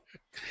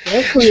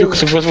Chico,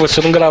 se fosse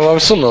você, não gravava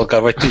isso não,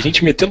 cara. Vai ter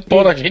gente metendo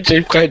pau na gente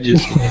aí por causa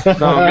disso.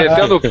 Não,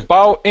 metendo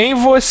pau em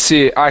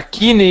você.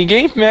 Aqui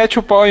ninguém mete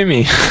o pau em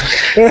mim.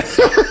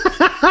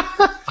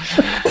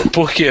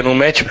 Por quê? Não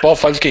mete pau,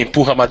 faz o quê?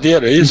 Empurra a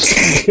madeira, é isso?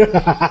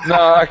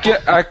 Não,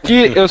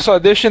 aqui eu só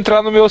deixo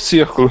entrar no meu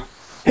círculo.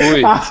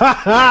 Ui.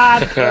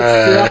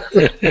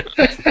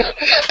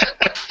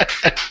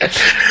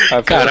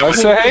 Cara,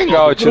 isso é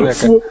hangout, né,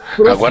 cara?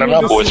 Agora,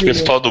 na boa, esse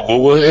pessoal do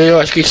Google, eu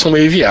acho que eles são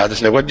meio viados.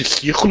 Esse negócio de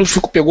círculo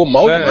pegou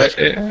mal demais.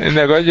 O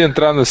negócio de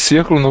entrar no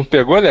círculo não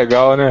pegou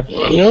legal, né?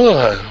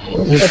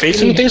 No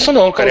Face não tem isso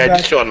não, cara. É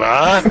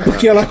adicionar,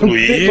 porque ela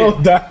excluir. Não tem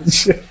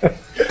maldade.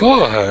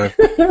 Porra.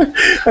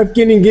 É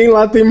porque ninguém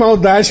lá tem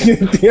maldade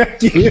que tem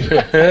aqui.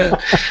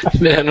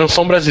 Não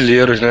são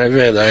brasileiros, né? É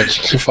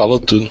verdade. Você falou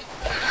tudo.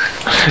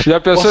 Já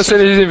pensou se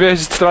eles, em vez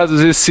de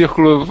traduzir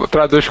círculo,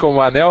 traduz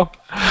como anel?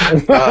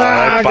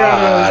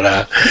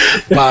 Para.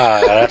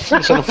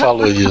 Você não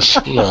falou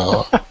isso.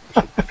 Não.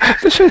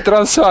 Deixa eu entrar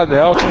no seu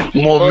anel.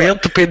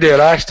 Momento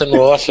pederasta no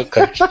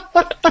Óciocast.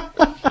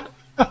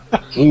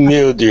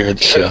 Meu Deus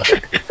do céu.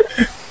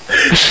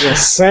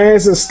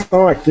 Vocês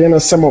estão aqui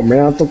nesse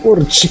momento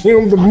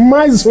curtindo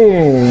mais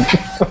um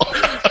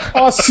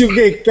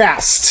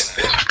Óciocast.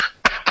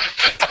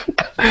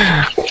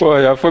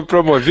 Pô, já foi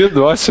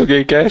promovido o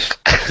Óciocast?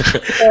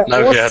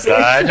 Na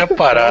verdade, a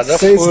parada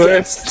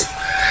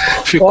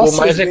ficou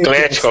mais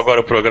eclético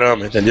agora o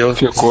programa, entendeu?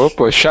 Ficou,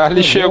 pô.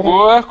 Charlie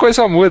chegou, a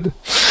coisa muda.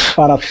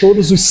 Para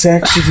todos os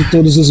sexos e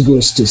todos os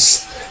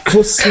gostos.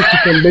 Você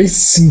que também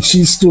se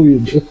sentia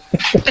excluído.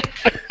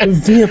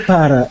 Vinha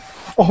para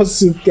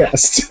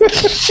Óciocast.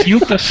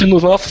 Sinta-se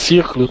no nosso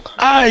círculo.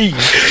 Ai,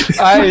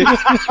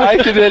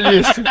 que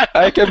delícia.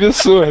 Ai, que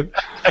absurdo.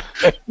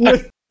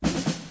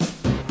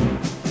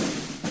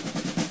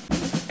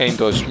 Em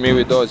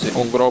 2012,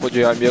 um grupo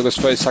de amigos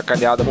foi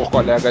sacaneado por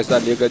colegas da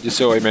liga de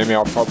seu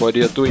MMO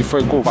favorito e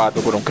foi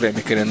culpado por um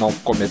crime que ele não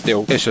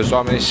cometeu. Estes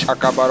homens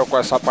acabaram com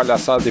essa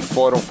palhaçada e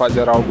foram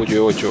fazer algo de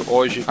útil.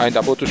 Hoje,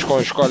 ainda putos com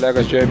os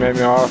colegas de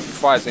MMO,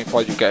 fazem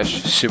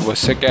podcast. Se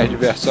você quer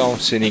diversão,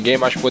 se ninguém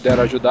mais puder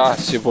ajudar,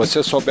 se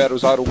você souber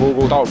usar o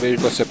Google, talvez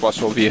você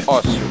possa ouvir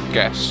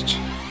Óciocast.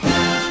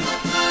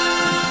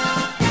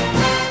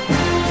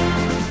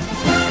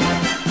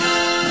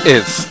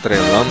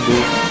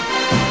 Estrelando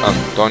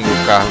Antônio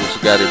Carlos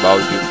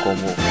Garibaldi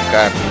como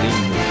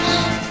Carlinhos,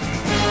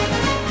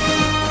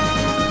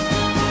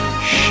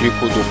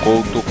 Chico do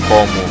Couto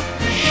como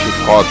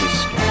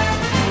Chikovski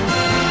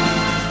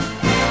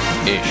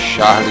e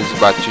Charles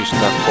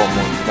Batista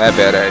como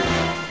Nebered.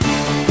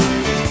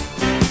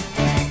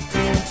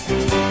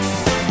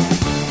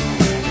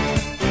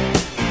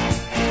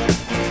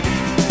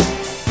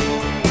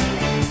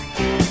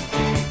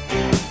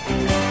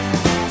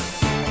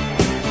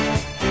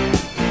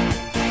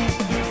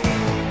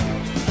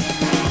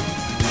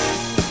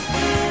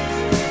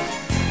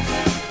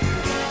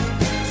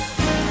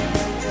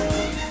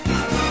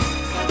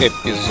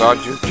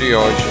 Episódio de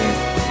hoje: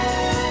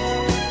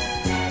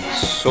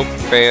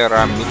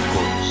 Superamigos.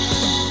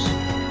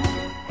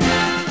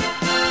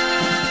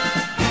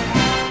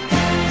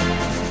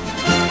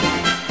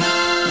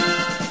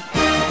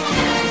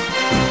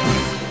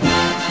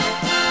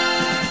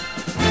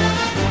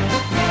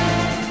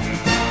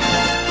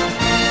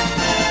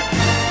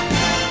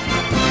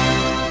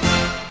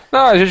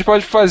 Não, a gente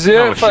pode fazer.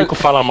 Não, o Chico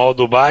fala mal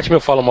do Batman,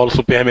 eu falo mal do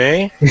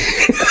Superman.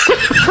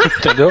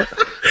 Entendeu?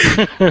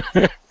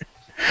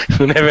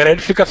 O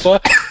Nevered fica só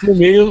no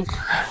meio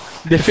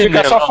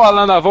defendendo. Fica só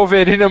falando, a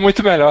Wolverine é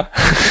muito melhor.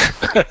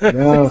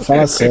 Não,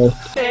 fala sério.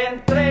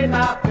 Entrei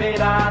na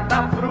feira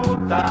da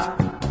fruta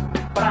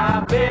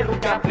pra ver o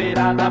que a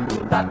feira da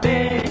fruta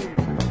tem.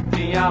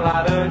 Tinha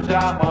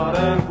laranja,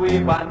 morango e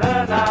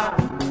banana,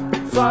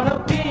 só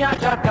não tinha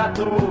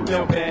jacatu,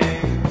 meu bem.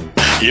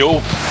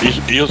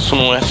 Isso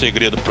não é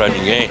segredo pra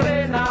ninguém.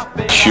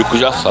 Chico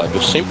já sabe,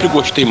 eu sempre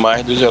gostei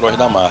mais dos heróis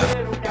da Marvel.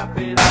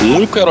 O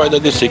único herói da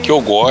DC que eu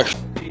gosto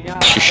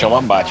se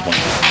chama Batman.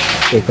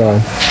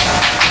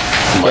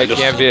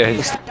 Cuequinha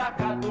verde.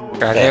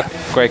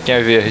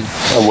 Cuequinha verde.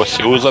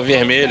 Você usa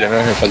vermelha,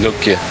 né? Vai fazer o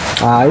quê?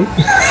 Ai.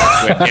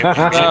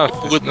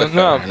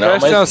 Não,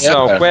 presta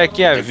atenção.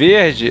 Cuequinha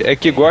verde é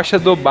que gosta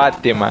do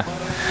Batman.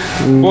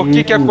 Por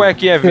que a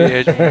cuequinha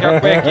verde? Porque a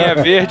cuequinha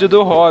verde é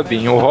do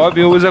Robin. O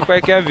Robin usa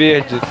cuequinha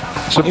verde.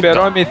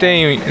 Super-Homem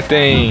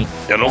tem.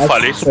 Eu não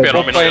falei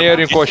Super-Homem.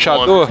 Companheiro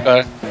encoxador?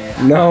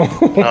 Não.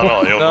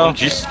 Não, eu não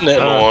disse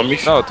nome.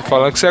 Não, eu tô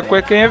falando que você é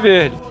cuequinha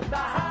verde.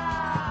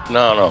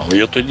 Não,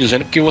 eu tô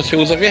dizendo que você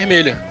usa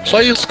vermelha.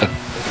 Só isso, cara.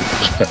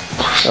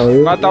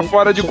 Mas tá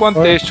fora de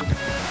contexto.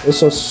 Eu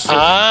sou.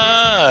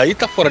 Aí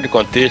tá fora de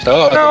contexto.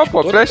 Não,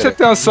 pô, preste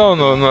atenção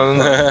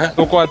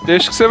no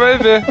contexto que você vai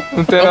ver.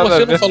 Não tem nada a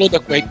ver. Você não falou da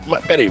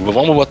cuequinha. Peraí,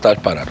 vamos botar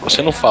de parada.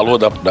 Você não falou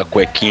da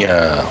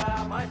cuequinha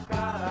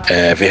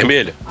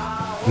vermelha?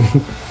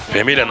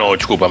 Vermelha não,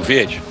 desculpa,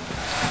 verde.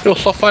 Eu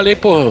só falei,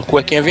 pô,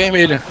 cuequinha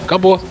vermelha.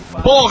 Acabou.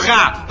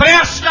 Porra,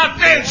 presta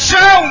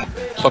atenção!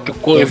 Só que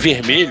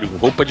vermelho,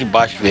 roupa de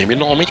baixo vermelho,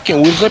 normalmente quem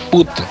usa é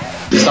puta.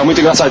 Isso tá muito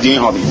engraçadinho, hein,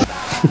 Robin?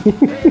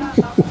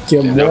 Que é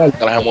Entendeu? mole.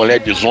 Aquela mulher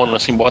de zona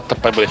assim, bota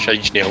pra deixar a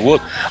gente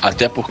nervoso.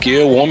 Até porque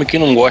o homem que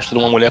não gosta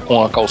de uma mulher com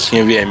uma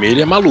calcinha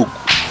vermelha é maluco.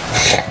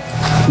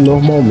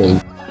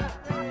 Normalmente.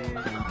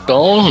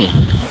 Então,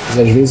 Mas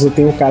às vezes eu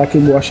tenho um cara que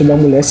gosta da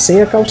mulher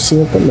sem a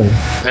calcinha também.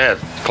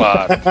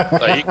 claro.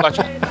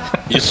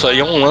 Isso aí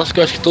é um lance que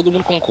eu acho que todo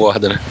mundo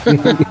concorda, né?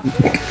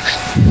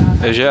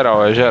 É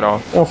geral, é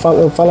geral. Eu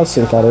falo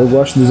assim, cara, eu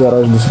gosto dos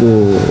heróis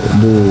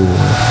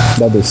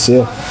da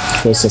DC,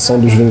 com exceção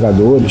dos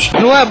Vingadores.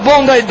 Não é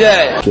bom da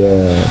ideia. Que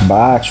é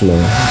Batman,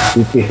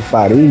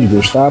 parei de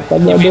gostar por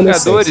causa da Que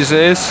adolescência. Vingadores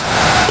é esse?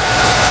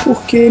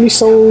 Porque eles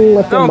são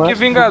até Não, mais...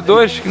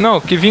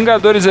 que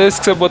Vingadores é esse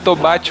que você botou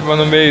Batman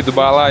no meio do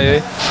balaio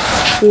aí?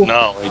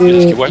 Não, ele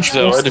disse que gosta os dos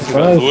heróis dos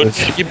personagens...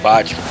 Vingadores e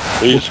Batman.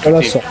 Foi isso que eu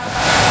Olha entendi.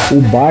 só,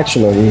 o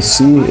Batman em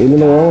si, ele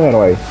não é um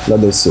herói da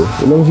DC,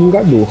 ele é um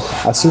vingador.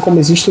 Assim como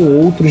existem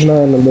outros na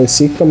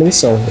DC que também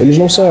são. Eles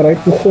não são heróis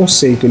por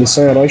conceito, eles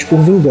são heróis por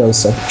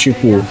vingança.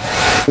 Tipo,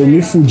 eu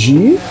me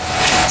fudi,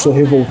 sou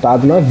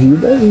revoltado na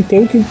vida e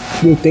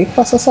eu tenho que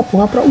passar essa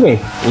porra pra alguém.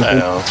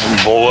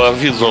 Boa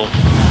visão.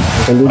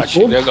 Entendeu?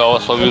 Achei legal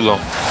a sua visão.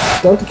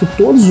 Tanto que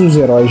todos os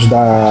heróis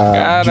da...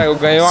 Cara, eu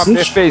ganhei uma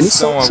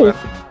perfeição agora.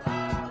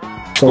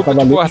 Desculpa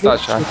te cortar,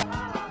 Charles.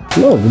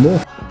 Não,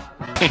 não.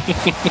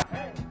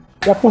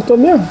 Já cortou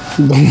mesmo?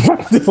 Não vai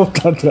poder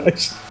voltar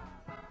atrás.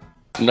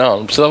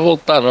 Não precisa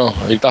voltar, não.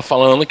 Ele tá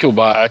falando que o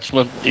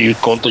Batman, e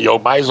conta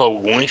mais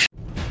alguns,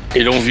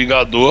 ele é um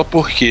vingador,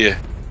 por quê?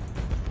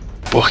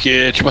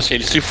 Porque, tipo assim,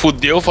 ele se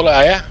fudeu e falou,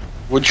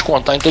 vou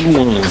descontar em todo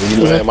mundo.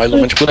 É mais ou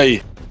menos por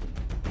aí.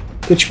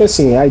 Porque, tipo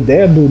assim, a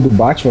ideia do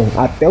Batman,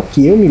 até o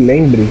que eu me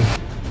lembre,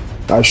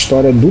 a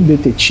história do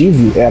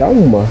detetive era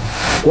uma.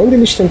 Quando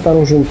eles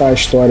tentaram juntar a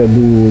história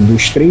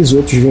dos três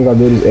outros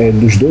Vingadores,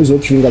 dos dois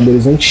outros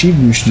Vingadores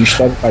antigos de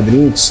história de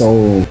quadrinho, que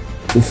são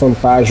o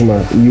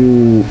Fantasma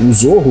e o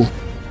Zorro,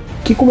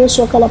 que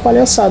começou aquela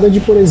palhaçada de,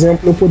 por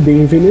exemplo, eu poder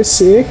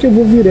envelhecer, que eu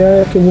vou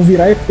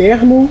virar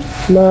eterno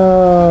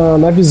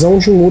na visão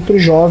de um outro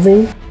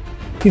jovem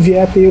que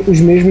vier a ter os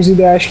mesmos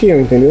ideais que eu,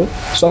 entendeu?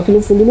 Só que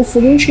no fundo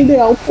não tinha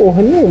ideal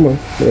porra nenhuma.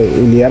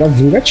 Ele era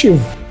vingativo.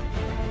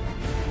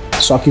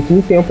 Só que com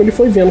o tempo ele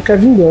foi vendo que a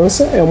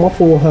vingança é uma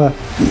porra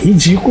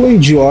ridícula,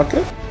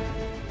 idiota,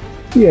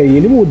 e aí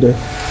ele muda,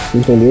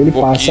 entendeu? Ele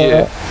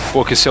passa...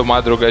 Porque seu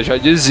Madruga já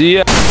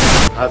dizia: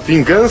 a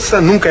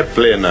vingança nunca é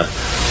plena,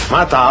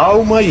 mata a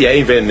alma e a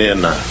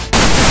envenena.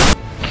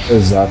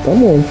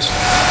 Exatamente.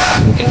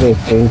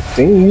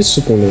 Tem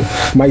isso também.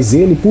 Mas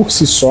ele, por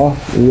si só,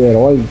 o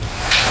herói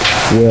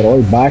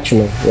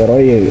Batman, o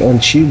herói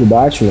antigo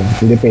Batman,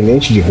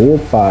 independente de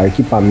roupa,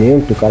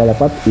 equipamento, cara da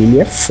quatro, ele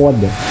é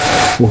foda.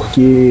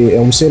 Porque é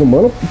um ser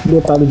humano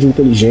dotado de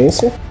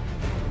inteligência,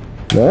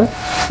 né?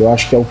 Eu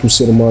acho que é o que o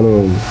ser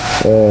humano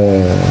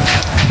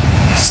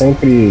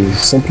sempre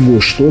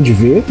gostou de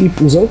ver, e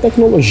usando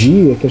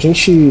tecnologia que a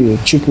gente,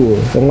 tipo,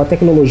 é uma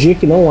tecnologia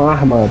que não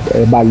arma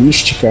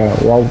balística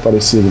ou algo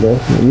parecido, né?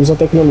 Usa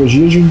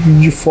tecnologia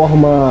de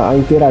forma a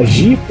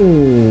interagir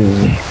com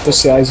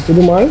sociais e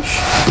tudo mais,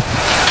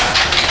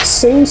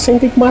 sem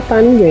ter que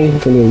matar ninguém,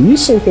 entendeu?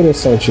 Isso é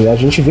interessante, a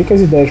gente vê que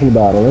as ideias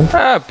mudaram, né?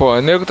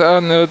 o nego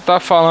tá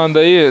falando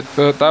aí,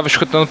 eu tava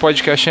escutando o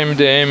podcast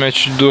MDM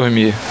antes de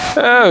dormir.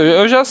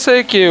 Eu já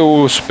sei que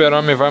o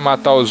Super-Homem vai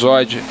matar o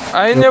Zod.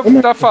 Aí o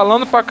nego tá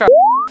falando pra caralho,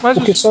 mas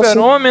porque o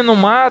Super-Homem não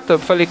mata. Eu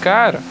falei,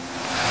 cara,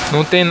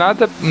 não tem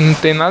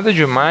nada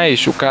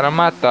demais o cara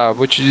matar.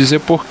 Vou te dizer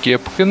por quê.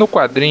 Porque no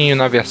quadrinho,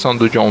 na versão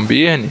do John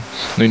Byrne,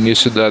 no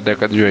início da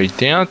década de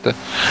 80,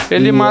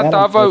 ele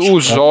matava o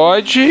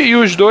Zod e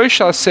os dois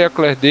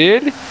chasecler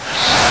dele,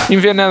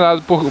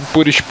 envenenado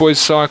por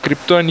exposição à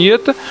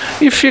kryptonita,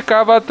 e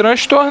ficava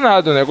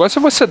transtornado. O negócio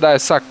é você dar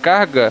essa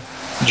carga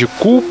de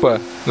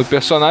culpa no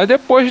personagem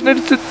depois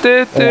dele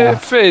ter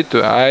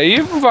feito.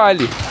 Aí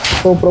vale.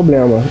 Qual é o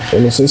problema?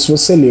 Eu não sei se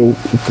você leu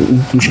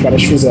o que os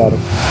caras fizeram.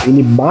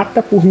 Ele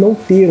mata por não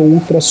ter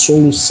outra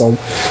solução.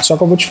 Só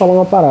que eu vou te falar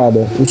uma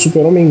parada. O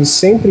Super-Homem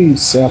sempre...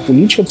 A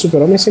política do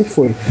Super-Homem sempre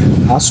foi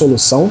a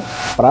solução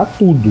pra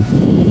tudo.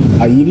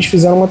 Aí eles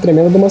fizeram uma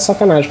tremenda de uma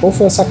sacanagem. Qual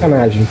foi a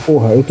sacanagem?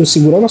 Porra, eu tô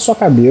segurando a sua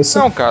cabeça.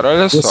 Não, cara,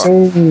 olha só. Você é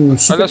um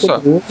super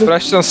poderoso.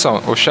 Presta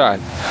atenção, ô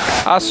Charlie.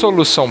 A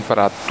solução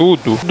pra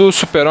tudo do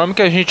Super-Homem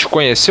que a gente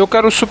conheceu, que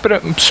era o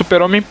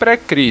Super-Homem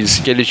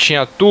pré-crise, que ele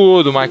tinha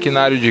tudo,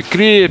 maquinário de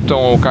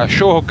Krypton, o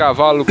cachorro, o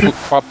cavalo,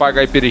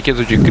 papagaio e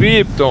periquito de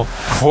Krypton,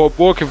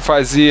 robô que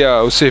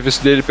fazia o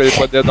serviço dele pra ele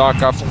poder dar uma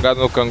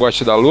cafungada no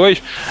cangote da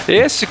luz.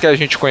 Esse que a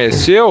gente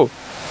conheceu,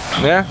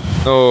 né,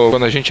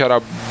 quando a gente era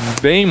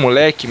bem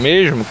moleque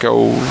mesmo, que é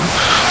o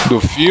do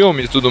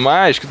filme e tudo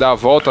mais, que dá a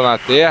volta na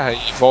Terra e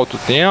volta o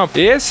tempo,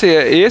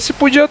 esse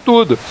podia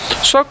tudo.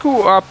 Só que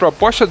a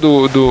proposta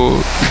do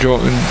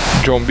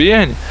John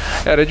Byrne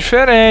era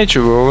diferente.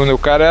 O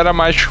cara era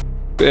mais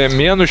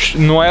menos,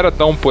 não era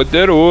tão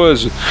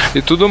poderoso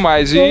e tudo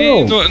mais.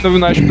 E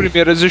nas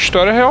primeiras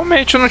histórias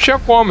realmente não tinha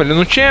como. Ele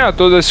não tinha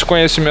todo esse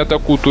conhecimento da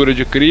cultura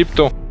de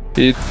Krypton.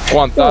 e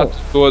contato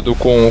todo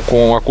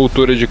com a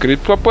cultura de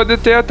cripto pra poder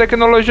ter a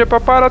tecnologia pra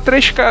parar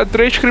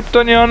três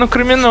kryptonianos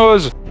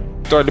criminosos.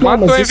 Então ele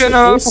matou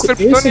envenenado por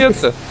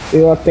kryptonita.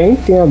 Eu até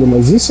entendo,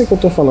 mas isso é que eu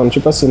tô falando.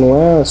 Tipo assim,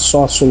 não é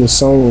só a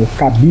solução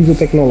cabível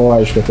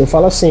tecnológica. Eu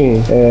falo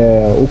assim,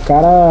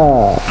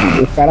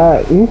 o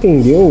cara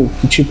entendeu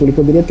que, tipo, ele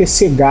poderia ter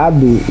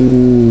cegado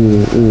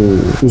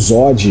o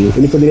Zod,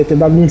 ele poderia ter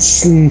dado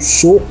um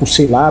soco,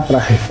 sei lá,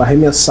 pra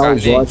arremessar o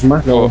Zod,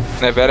 mas não.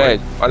 Né,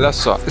 Vered? Olha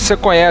só. Você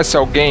conhece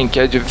alguém que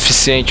é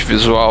deficiente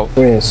visual?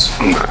 Conheço.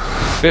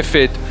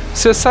 Perfeito.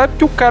 Você sabe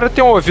que o cara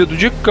tem um ouvido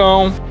de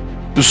cão,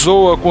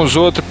 zoa com os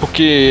outros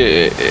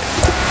porque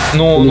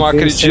não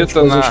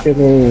acredita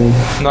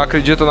não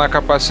acredita na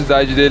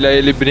capacidade dele, aí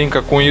ele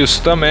brinca com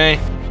isso também.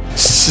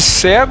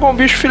 Cego é um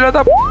bicho filha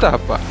da puta,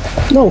 rapaz.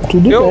 Não,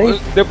 tudo bem.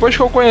 Depois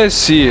que eu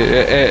conheci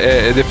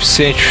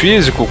deficiente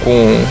físico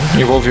com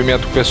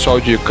envolvimento com o pessoal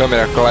de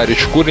câmera clara e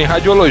escura, em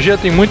radiologia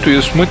tem muito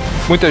isso,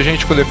 muita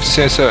gente com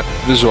deficiência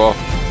visual.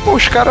 Pô,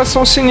 os caras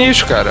são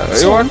sinistros, cara.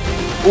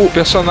 O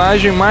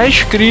personagem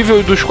mais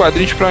crível dos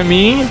quadrinhos pra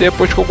mim,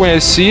 depois que eu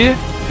conheci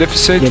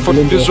deficiente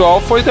visual,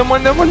 foi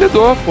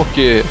Demolidor,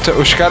 porque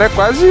os caras é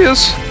quase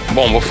isso.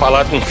 Bom, vou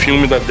falar de um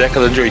filme da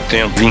década de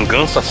 80,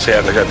 Vingança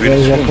Cega, já viu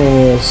esse filme? Eu já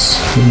conheço.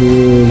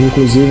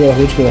 Inclusive a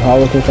Ruth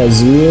Hauer quem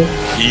fazia.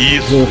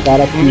 Isso. O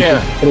cara que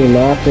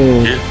treinar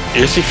com...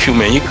 Esse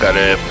filme aí,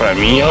 cara, pra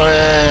mim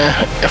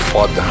é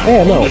foda.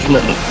 Não.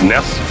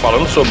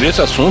 Falando sobre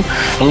esse assunto,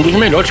 é um dos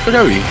melhores que eu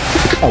já vi.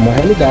 É uma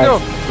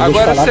realidade.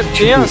 Agora você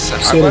pensa,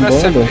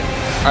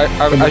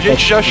 a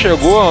gente já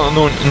chegou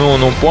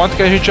num ponto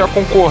que a gente já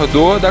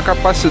concordou da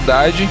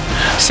capacidade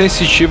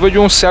sensitiva de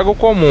um cego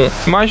comum.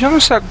 Imagina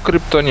um cego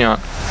kryptoniano.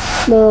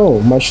 Não,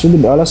 mas tudo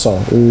bem, olha só,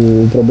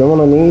 o problema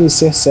não é nem ele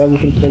ser cego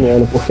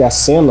kryptoniano, porque a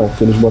cena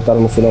que eles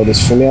botaram no final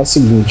desse filme é a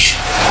seguinte: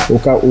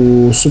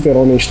 o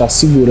Super-Homem está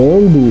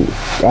segurando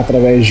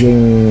através de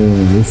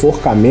um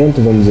enforcamento,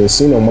 vamos dizer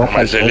assim, né?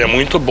 Mas ele é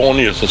muito bom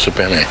nisso, o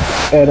Superman.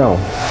 Não.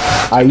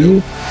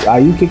 Aí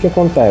o que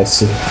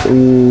acontece?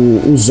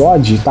 O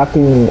Zod tá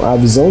com a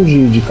visão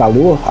de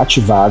calor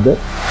ativada,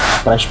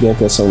 preste bem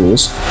atenção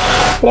nisso,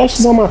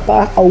 prestes a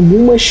matar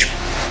algumas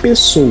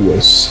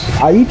pessoas.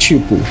 Aí,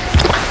 tipo,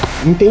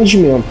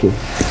 entendimento.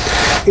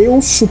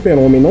 Eu,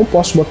 Super-Homem, não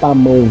posso botar a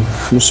mão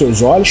nos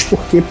seus olhos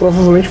porque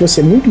provavelmente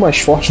você é muito mais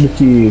forte do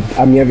que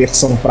a minha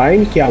versão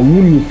Prime, que é a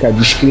única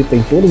descrita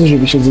em todas as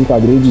revistas em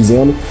quadrinhos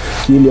dizendo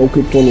que ele é o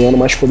kryptoniano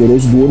mais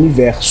poderoso do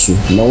universo.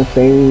 Não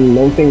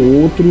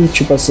tem outro,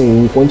 tipo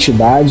assim, em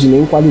quantidade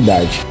nem em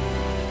qualidade.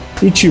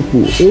 E tipo,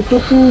 eu tô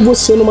com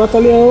você no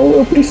Mata-Leão,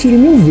 eu prefiro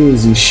 1000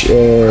 vezes.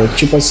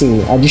 Tipo assim,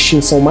 a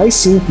distinção mais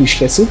simples,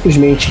 que é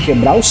simplesmente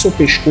quebrar o seu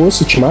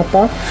pescoço e te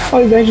matar,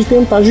 ao invés de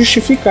tentar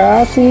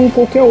justificar com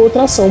qualquer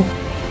outra ação.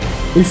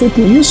 E foi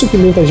por isso que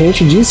muita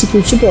gente disse que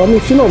o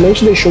Super-Homem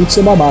finalmente deixou de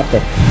ser babaca.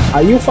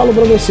 Aí eu falo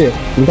pra você,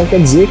 então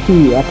quer dizer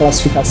que a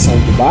classificação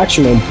do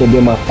Batman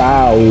poder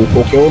matar ou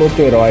qualquer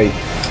outro herói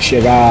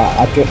chegar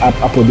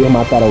a poder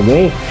matar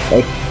alguém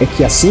é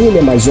que assim ele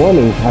é mais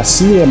homem,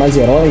 assim ele é mais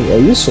herói, é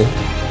isso?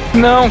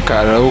 Não,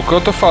 cara, o que eu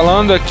tô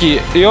falando é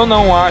que eu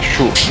não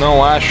acho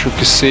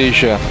que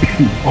seja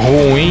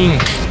ruim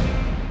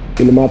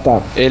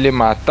ele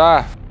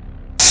matar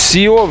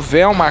se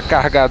houver uma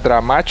carga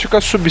dramática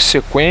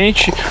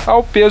subsequente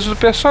ao peso do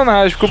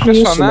personagem, porque o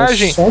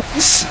personagem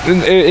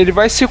ele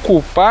vai se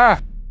culpar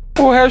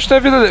o resto da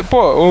vida dele.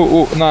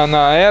 Pô,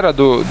 na era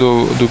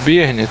do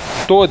Byrne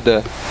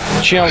toda,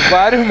 tinha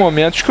vários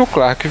momentos que o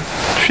Clark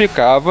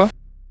ficava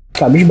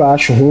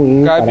cabisbaixo,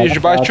 ruim.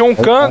 Cabisbaixo. Tinha um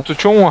canto,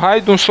 tinha um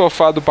raio de um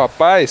sofá do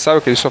papai, sabe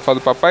aquele sofá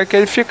do papai, que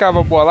ele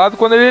ficava bolado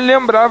quando ele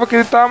lembrava que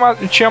ele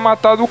tinha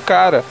matado o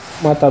cara.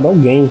 Matado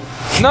alguém.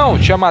 Não,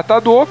 tinha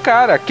matado o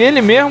cara.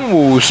 Aquele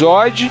mesmo, o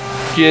Zod,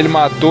 que ele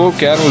matou,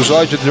 que era um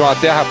Zod de uma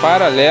terra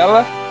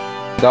paralela,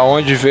 da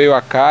onde veio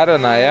a cara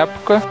na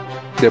época,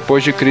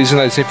 depois de Crise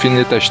nas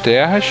Infinitas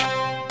Terras.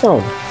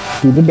 Não,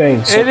 tudo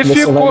bem. Ele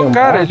ficou,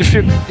 cara,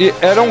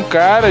 era um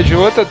cara de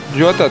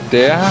outra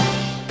terra.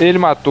 Ele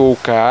matou o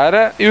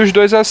cara e os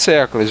dois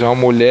asseclas, uma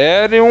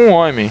mulher e um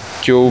homem,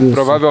 que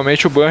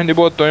provavelmente o Byrne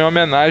botou em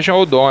homenagem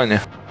ao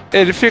Donner.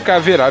 Ele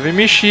virava e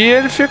mexia,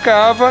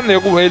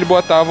 ele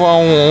botava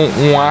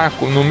um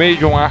arco, no meio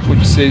de um arco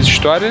de 6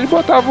 histórias, ele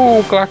botava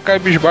o Clark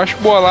cabisbaixo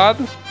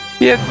bolado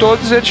e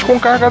todos eles com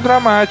carga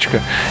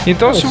dramática.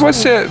 Então, se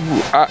você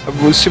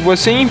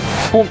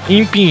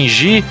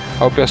impingir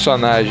ao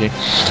personagem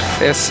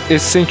esse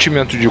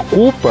sentimento de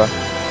culpa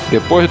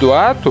depois do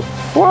ato,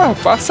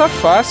 passa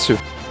fácil.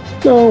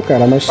 Não,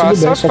 cara, mas tudo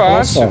bem, só que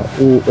olha só,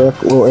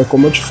 é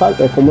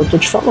como eu tô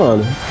te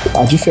falando.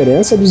 A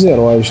diferença dos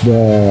heróis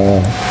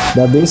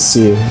da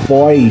DC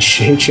pós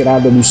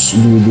retirada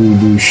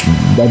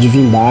da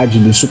divindade,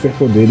 dos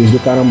superpoderes do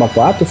Caramba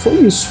 4 foi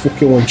isso,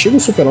 porque o antigo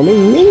Super-Homem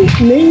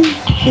nem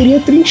teria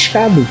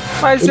trinchado.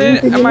 Mas ele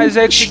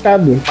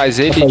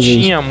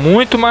tinha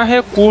muito mais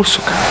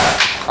recurso,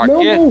 cara.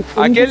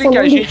 Aquele que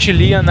a gente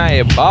lia na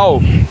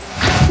Ebal.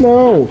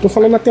 Não, tô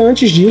falando até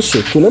antes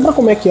disso. Tu lembra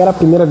como é que era a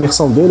primeira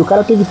versão dele? O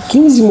cara teve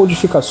 15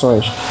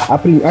 modificações.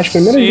 As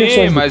primeiras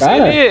versões do mas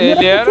cara,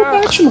 ele era tipo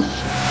o Batman.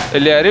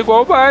 Ele era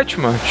igual o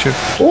Batman. Tipo.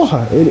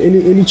 Porra,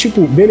 ele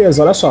tipo,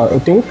 beleza, olha só, eu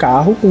tenho um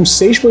carro com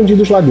 6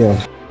 bandidos lá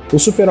dentro. O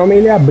Super-Homem,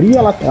 ele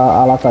abria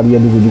a lataria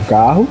do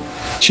carro,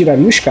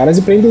 tiraria os caras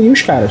e prenderia os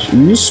caras.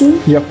 Isso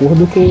de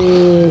acordo com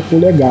o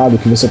legado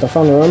que você tá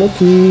falando,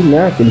 que,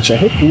 né, que ele tinha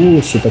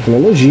recurso,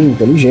 tecnologia,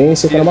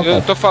 inteligência,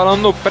 Eu tô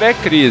falando no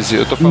pré-crise,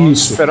 eu tô falando do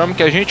Super-Homem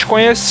que a gente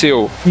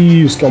conheceu.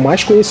 Isso, que é o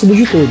mais conhecido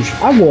de todos.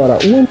 Agora,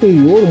 o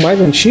anterior, o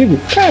mais antigo,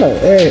 cara,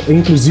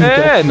 inclusive...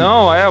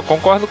 eu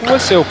concordo com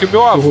você. O que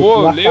meu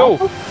avô leu,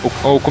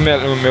 o que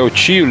meu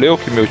tio leu,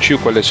 que meu tio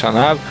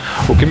colecionava,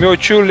 o que meu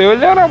tio leu,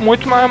 ele era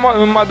muito mais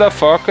motherfucker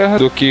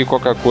do que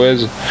qualquer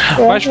coisa.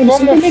 Mas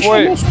como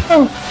foi...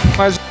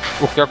 Mas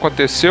o que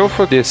aconteceu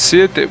foi que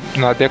DC,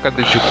 na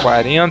década de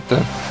 40,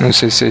 não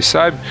sei se vocês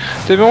sabem,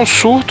 teve um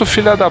surto,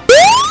 filha da p...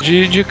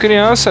 de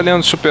criança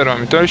lendo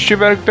Super-Homem. Então eles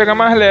tiveram que pegar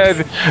mais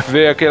leve.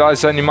 Ver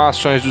aquelas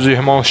animações dos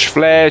irmãos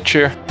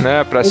Fletcher,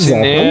 né, pra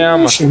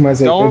cinema.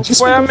 Mas então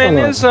foi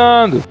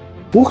amenizando.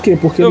 Por quê?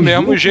 Porque do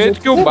mesmo jeito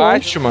que o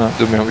Batman.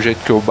 Do mesmo jeito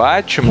que o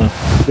Batman.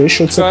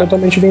 Deixou de ser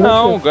totalmente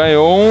vingativo. Não,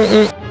 ganhou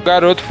um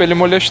garoto pra ele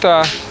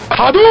molestar.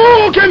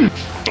 Hadouken!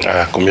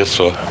 Ah,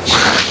 começou.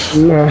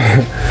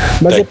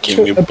 Mas é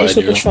por isso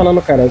que eu tô te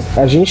falando, cara.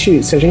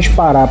 Se a gente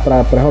parar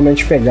pra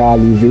realmente pegar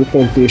ali e ver o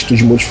contexto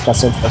de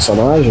modificação do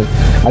personagem,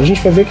 a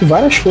gente vai ver que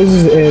várias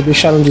coisas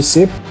deixaram de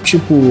ser,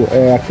 tipo,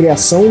 a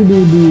criação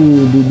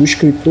do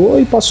escritor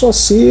e passou a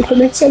ser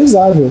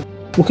comercializável.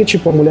 Porque,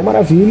 tipo, a Mulher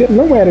Maravilha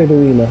não era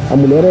heroína. A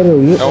mulher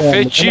heroína. É um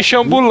fetiche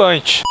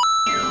ambulante.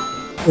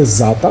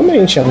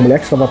 Exatamente. A mulher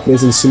que ficava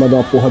presa em cima de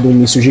uma porra de um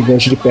míssil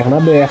gigante de perna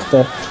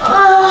aberta.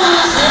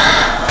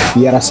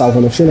 E era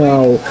salva no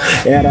final.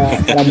 Era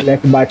a mulher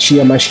que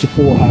batia, mas que,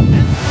 porra,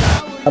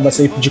 tava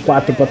sempre de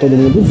 4 pra todo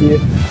mundo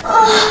ver.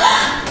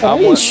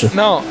 Isso.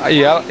 Não,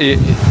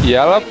 e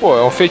ela, pô,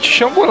 é um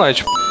fetiche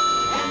ambulante.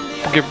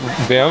 Porque,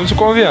 venhamos e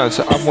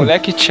convenhamos, a mulher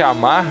que te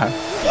amarra...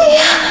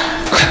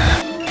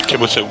 Que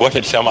você gosta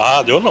de ser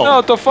amarrado? Eu não. Não,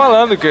 eu tô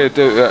falando que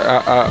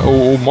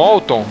o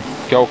Molton,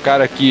 que é o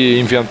cara que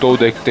inventou o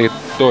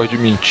detector de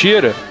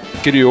mentira,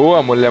 criou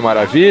a Mulher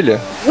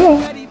Maravilha...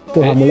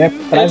 Porra, a mulher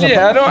traz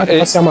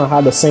pra ser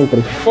amarrada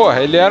sempre.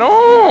 Porra, ele era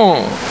um...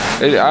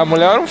 a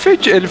mulher era um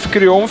fetiche... Ele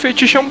criou um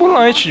fetiche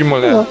ambulante de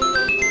mulher.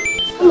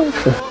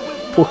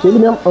 Porque ele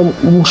mesmo,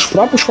 os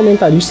próprios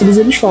comentaristas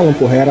eles falam,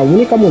 porra, era a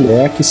única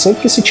mulher que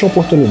sempre que se tinha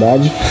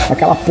oportunidade,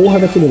 aquela porra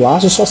daquele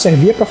laço só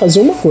servia pra fazer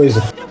uma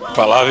coisa.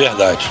 Falar a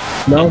verdade.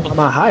 Não,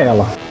 amarrar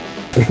ela.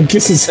 Que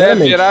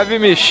sinceramente... virava e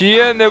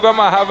mexia, o nego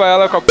amarrava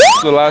ela com a p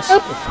do laço.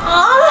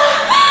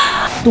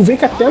 Tu vê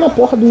que até na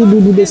porra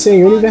do DC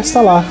Universe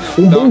tá lá.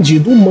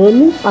 Bandido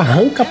humano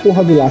arranca a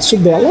porra do laço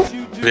dela.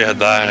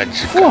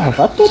 Verdade. Porra,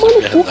 vai tomar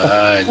no cu.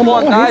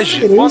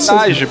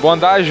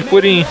 Bondagem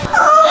purinho.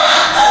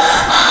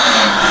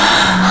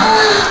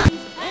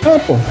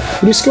 Pô,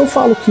 por isso que eu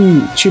falo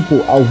que,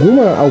 tipo,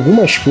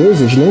 algumas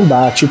coisas não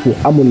dá. Tipo,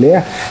 a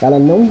mulher, ela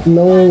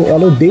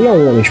ela odeia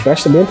homens,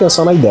 presta bem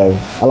atenção na ideia.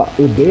 Ela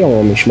odeia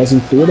homens, mas em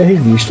toda a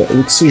revista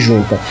em que se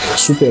junta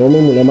Super-Homem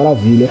e Mulher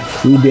Maravilha,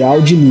 o ideal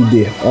de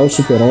líder é o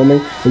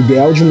Super-Homem, o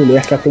ideal de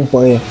mulher que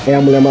acompanha é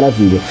a Mulher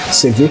Maravilha.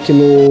 Você vê que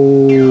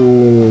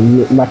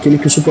naquele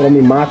que o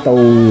Super-Homem mata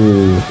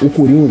o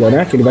Coringa,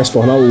 né? Que ele vai se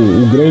tornar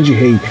o grande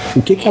rei.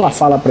 O que ela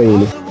fala pra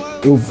ele?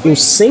 Eu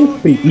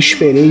sempre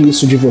esperei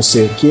isso de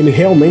você, que ele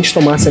realmente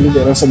tomasse a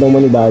liderança da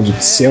humanidade,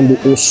 sendo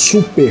o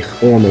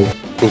super-homem.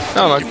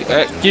 Não,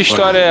 que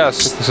história é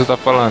essa que você tá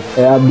falando?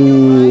 É a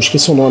do...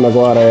 esqueci o nome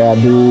agora, é a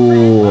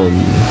do...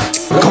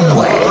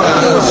 Como é?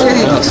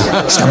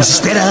 Estamos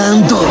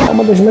esperando. É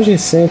uma das mais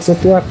recentes, é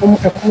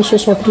como se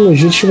fosse uma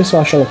trilogia, deixa eu ver se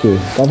eu acho ela aqui.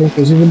 Tava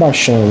inclusive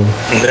baixando.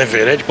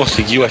 Neverend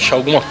conseguiu achar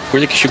alguma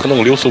coisa que Chico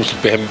não leu sobre o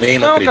Superman,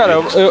 não acredito.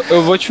 Cara,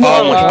 eu vou te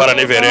falar. Palmas para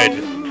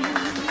Neverend.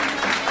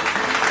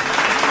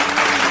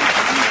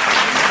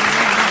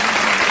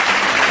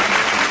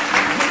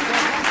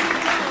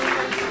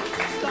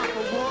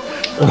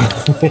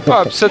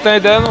 Pra você ter uma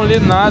ideia, eu não li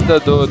nada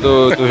dos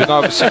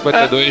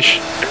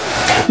 952.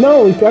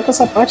 Não, e pior que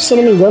essa parte, se eu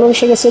não me engano, não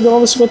chega a ser do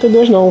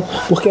 952, não.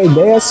 Porque a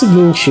ideia é a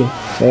seguinte: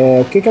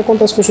 o que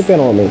acontece com o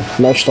Super-Homem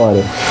na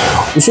história?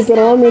 O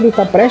Super-Homem, ele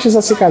tá prestes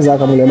a se casar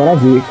com a Mulher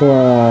Maravilha,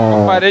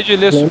 Eu parei de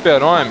ler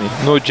Super-Homem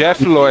no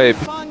Jeff Loeb.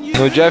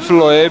 No Jeff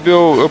Loeb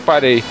eu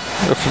parei.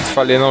 Eu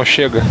falei, não,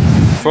 chega.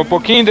 Foi um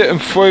pouquinho...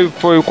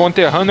 Foi o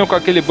conterrâneo com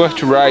aquele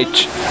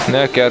Birthright,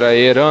 né? Que era a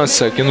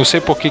herança, que não sei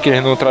por que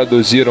eles não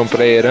traduziram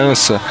pra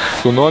herança.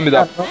 O nome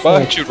da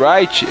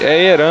Birthright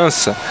é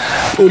herança.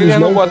 Por que eles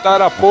não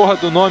botaram a porra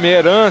do nome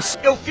herança?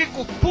 Eu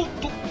fico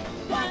puto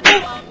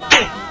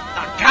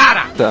da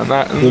cara.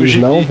 Eles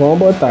não vão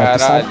botar. Tu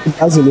sabe que o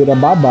brasileiro é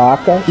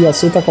babaca e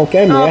aceita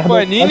qualquer merda. A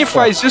Panini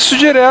faz isso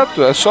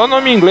direto. É só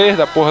nome em inglês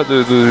da porra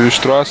dos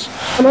troços.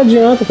 Não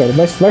adianta, cara.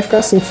 Vai ficar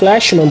assim,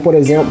 Flashman, por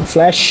exemplo.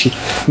 Flash,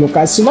 no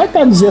caso, se vai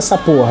traduzir essa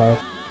porra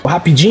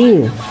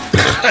rapidinho.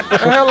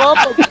 É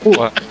relâmpago,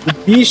 porra. O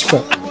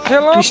pisca.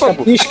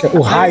 Relâmpago. Pisca-pisca,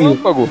 o raio.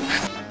 Relâmpago.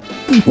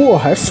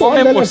 Porra, é foda, Homem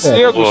né, velho?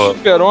 morcego, Pô.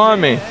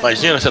 super-homem.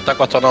 Imagina, você tá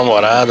com a tua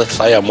namorada,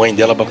 sai a mãe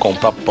dela pra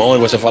comprar pão e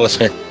você fala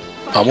assim: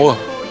 amor,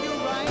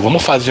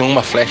 vamos fazer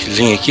uma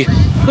flashzinha aqui?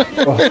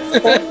 Porra,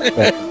 foda,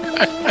 velho.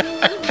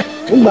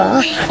 Não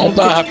dá. Vamos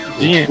dar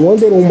rapidinho.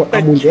 Wonder Woman, a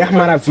Mulher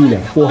Maravilha.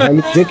 Porra, vai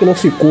me dizer que não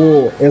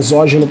ficou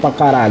exógeno pra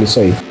caralho isso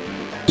aí.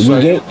 Isso aí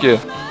Ninguém. o quê?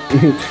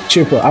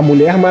 Tipo, a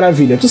Mulher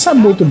Maravilha. Tu sabe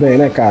muito bem,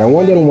 né, cara?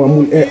 Wonder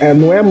Woman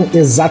não é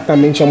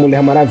exatamente a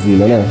Mulher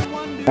Maravilha, né?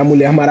 É a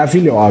Mulher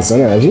Maravilhosa,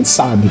 né? A gente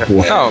sabe,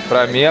 porra. Não,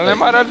 pra mim ela é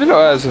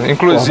maravilhosa.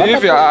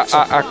 Inclusive,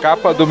 a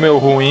capa do meu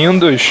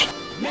Windows,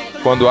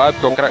 quando abre,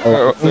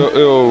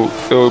 eu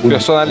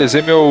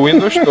personalizei meu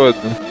Windows todo.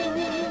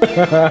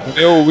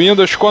 Meu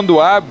Windows, quando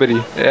abre,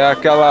 é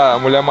aquela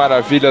Mulher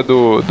Maravilha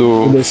do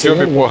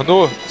filme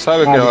pornô,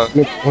 sabe aquela?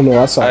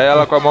 Nossa, Aí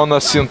ela com a mão na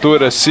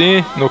cintura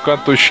assim, no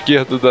canto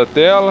esquerdo da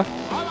tela.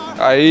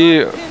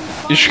 Aí,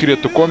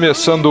 escrito,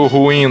 começando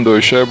o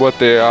Windows. Aí eu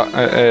botei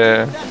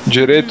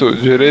direito.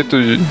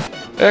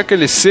 É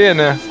aquele C,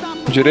 né?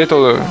 Direito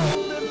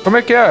ao. Como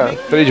é que é?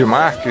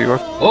 Trademark?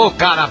 Ô,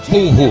 cara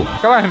burro!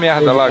 Aquelas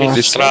merda lá.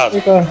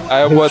 Registrado.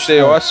 Aí eu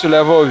botei ócio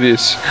leva ao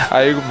vício.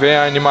 Aí vem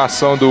a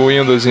animação do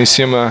Windows em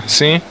cima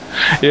assim.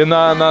 E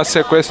na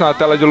sequência, na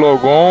tela de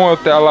logon, a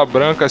tela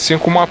branca assim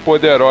com uma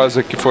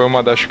poderosa, que foi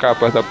uma das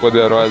capas da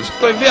poderosa.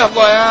 Tô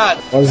envergonhado!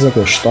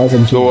 Gostosa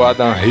Do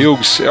Adam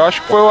Hughes. Eu acho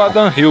que foi o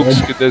Adam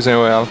Hughes que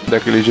desenhou ela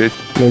daquele jeito.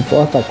 Não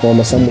importa como,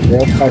 essa mulher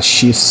é um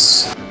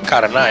cachice.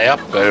 Cara, na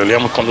época, eu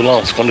lembro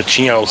quando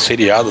tinha o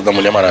seriado da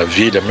Mulher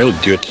Maravilha, meu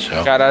Deus do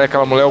céu. Caralho,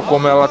 aquela mulher eu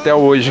como ela até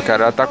hoje,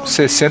 cara. Ela tá com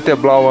 60 e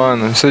blau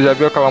anos. Você já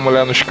viu aquela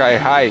mulher no Sky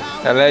High?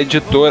 Ela é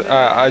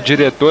a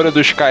diretora do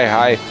Sky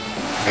High.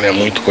 Ela é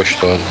muito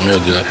gostosa, meu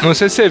Deus. Não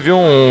sei se você viu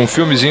um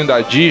filmezinho da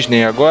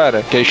Disney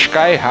agora, que é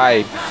Sky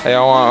High. É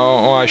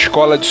uma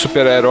escola de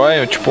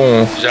super-herói, tipo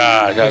um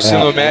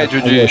ensino médio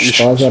de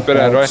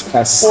super-herói.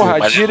 Porra, a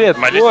Mas esse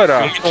diretora...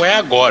 filme não é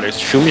agora,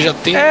 esse filme já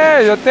tem...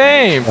 já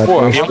tem,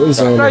 porra.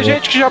 Pra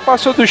gente que já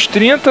passou dos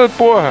 30,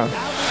 porra,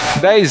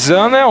 10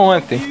 anos é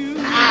ontem.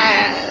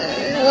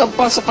 Eu não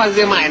posso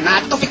fazer mais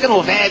nada, tô ficando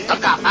velho, tô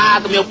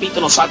acabado, meu pinto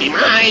não sobe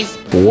mais.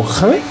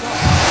 Porra,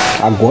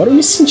 agora eu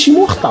me senti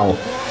mortal.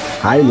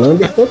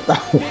 Highlander total.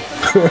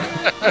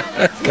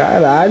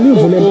 Caralho, eu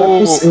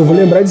vou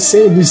lembrar dos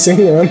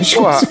 100 anos.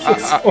 Porra,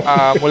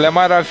 a Mulher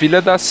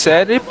Maravilha da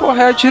série,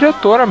 porra, é a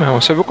diretora, meu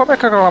irmão. Você viu como é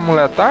que aquela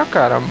mulher tá,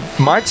 cara?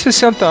 Mais de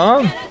 60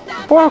 anos.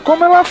 Porra,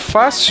 como ela é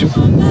fácil.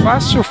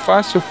 Fácil.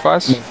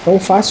 Tão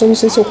fácil eu não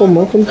sei se eu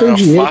como, que eu não tenho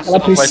dinheiro que ela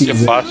precisa.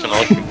 Não vai ser fácil,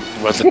 não.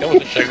 Até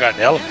você chegar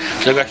nela,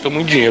 você já gastou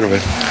muito dinheiro,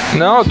 velho.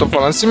 Não, eu tô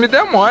falando se me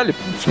der mole.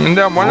 Se me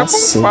der mole, eu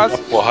como fácil.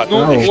 Porra,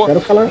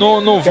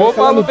 Não vou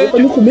balubê pra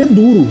me comer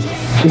duro.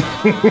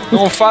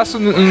 Não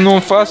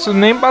faço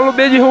nem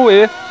balubê de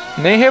roer.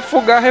 Nem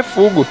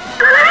refugo.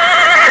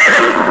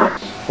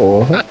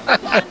 Porra.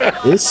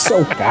 Esse é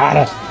o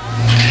cara.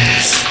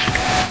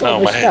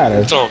 Não, mas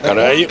cara, então,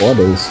 cara, aí...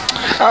 Foda isso.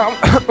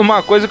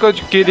 Uma coisa que eu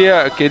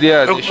queria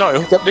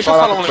deixa eu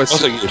falar um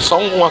negócio aqui. Só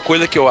uma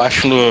coisa que eu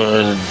acho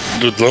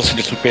do lance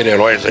de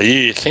super-heróis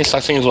aí,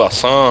 sem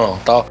zoação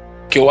e tal,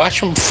 que eu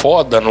acho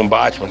foda no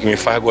Batman, que me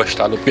faz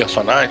gostar do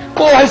personagem.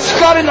 Porra, esse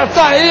cara ainda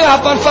tá aí,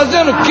 rapaz,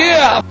 fazendo o quê?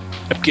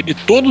 É porque de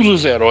todos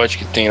os heróis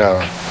que tem na...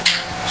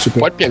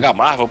 Pode pegar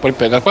Marvel, pode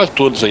pegar quase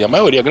todos aí,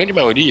 a grande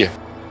maioria.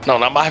 Não,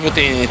 na Marvel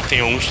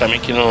tem uns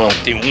também que não...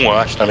 Tem um,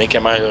 acho, também, que é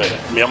mais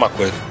a mesma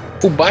coisa.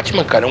 O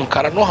Batman, cara, é um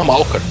cara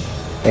normal, cara.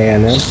 É,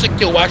 né? Isso é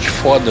que eu acho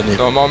foda nele.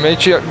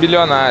 Normalmente é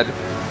bilionário.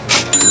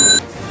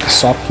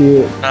 Só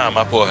que...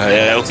 mas porra,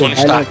 é o Tony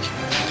Stark.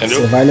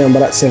 Entendeu?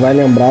 Você vai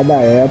lembrar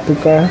da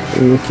época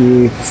em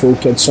que foi o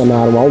que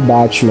adicionaram ao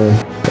Batman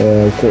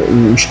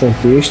os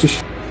contextos,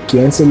 que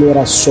antes ele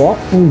era só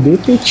um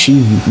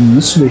detetive, e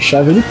isso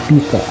deixava ele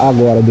pica.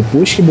 Agora,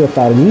 depois que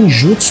botaram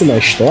ninjutsu na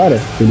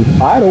história, ele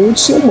parou de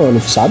ser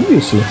humano, sabe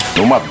disso, né?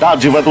 Uma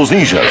dádiva dos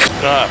ninjas.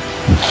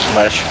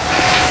 Mas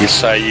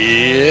isso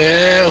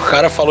aí, o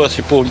cara falou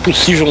assim, pô,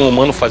 impossível um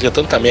humano fazer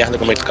tanta merda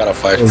como esse cara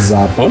faz.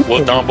 Exato.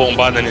 Vou dar uma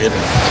bombada nele.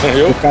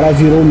 Entendeu? O cara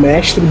virou o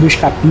mestre do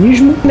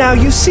escapismo. Now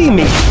you see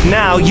me,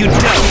 now you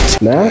don't.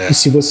 Né? E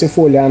se você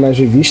for olhar nas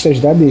revistas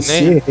da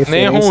DC...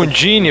 Nem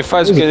Rondini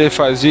faz o que ele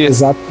fazia.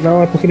 Exato.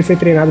 Não, é porque ele foi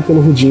treinado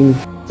pelo Houdini.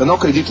 Eu não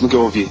acredito no que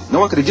eu ouvi.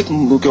 Não acredito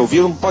no que eu ouvi,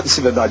 não pode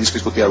ser verdade isso que eu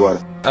escutei agora.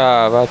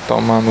 Ah, vai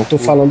tomar no Tô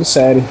falando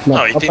sério.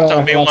 Não, e tem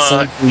também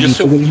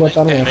isso eu vi na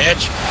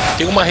internet.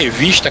 Tem uma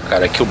revista,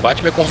 cara, que o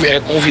Batman é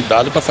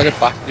convidado pra fazer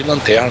parte de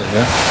Lanternas,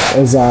 né?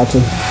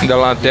 Exato. Da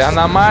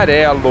Lanterna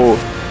Amarelo.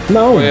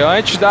 Não. Foi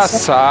antes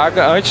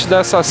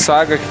dessa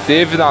saga que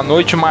teve na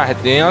Noite Mais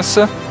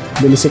Densa.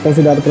 Dele ser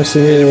convidado pra ser...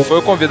 Ele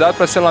foi convidado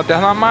pra ser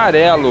Lanterna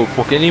Amarelo,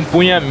 porque ele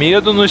impunha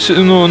medo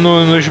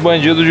nos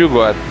bandidos de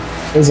Gotham.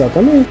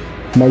 Exatamente.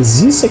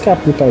 Mas isso é que é a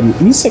putaria,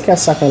 isso é que é a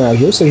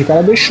sacanagem. Ou seja, o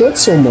cara deixou de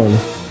ser humano.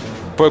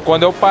 Foi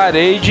quando eu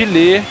parei de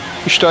ler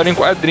história em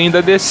quadrinho da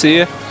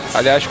DC.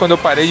 Aliás, quando eu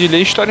parei de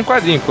ler história em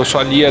quadrinho, porque eu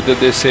só lia do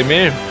DC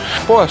mesmo.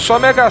 Pô, só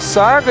Mega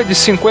Saga de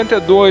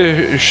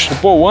 52.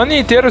 Pô, o ano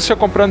inteiro você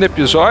comprando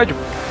episódio.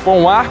 Pô,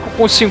 um arco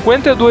com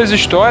 52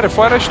 histórias,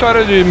 fora a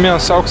história de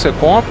mensal que você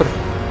compra.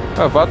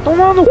 Vai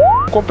tomar no c...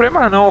 Comprei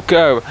mais não, que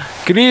é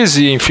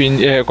crise, enfim,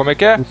 como é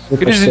que é?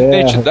 Crise de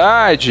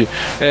identidade,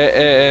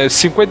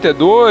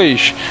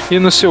 52 e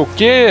não sei o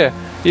que,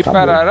 e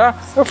parará.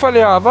 Eu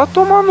falei, vai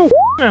tomar no c,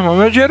 meu irmão,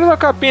 meu dinheiro na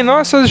capim, não,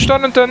 essas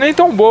histórias não estão nem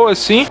tão boas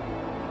assim.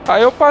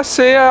 Aí eu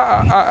passei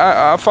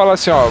a falar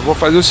assim, vou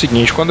fazer o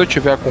seguinte, quando eu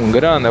tiver com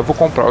grana, eu vou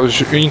comprar os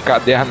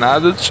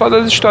encadernados só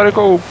das histórias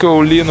que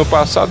eu li no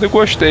passado e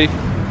gostei.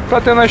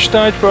 Pra ter na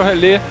estante, pra eu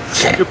reler,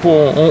 tipo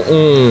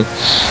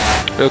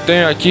eu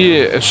tenho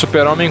aqui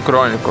Super-Homem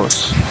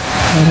Chronicles.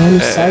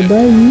 Caralho, sai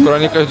daí.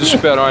 Crônicas do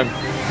Super-Homem,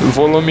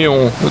 volume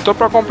 1. Eu tô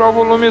pra comprar o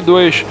volume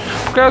 2.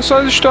 Porque é só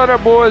as histórias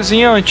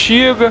boazinha,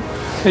 antiga.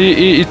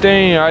 E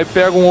tem. Aí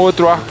pega um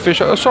outro arco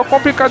fechado. Eu só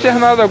compro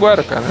encadernado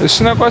agora, cara.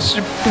 Esse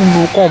negócio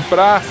de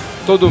comprar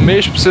todo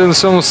mês,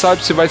 você não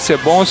sabe se vai ser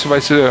bom, se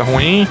vai ser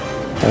ruim.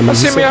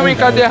 Mas assim mesmo,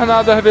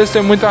 encadernado, às vezes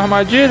tem muita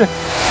armadilha.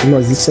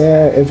 Mas isso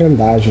é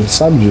vendagem,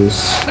 sabe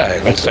disso?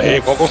 Isso aí,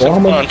 igual você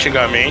falou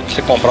antigamente,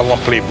 você comprava uma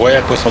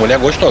Playboy com essa mulher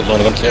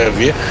gostosona, quando você ia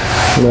ver.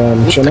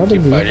 Não tinha nada a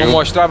ver. Não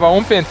mostrava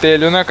um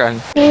pentelho, né, cara?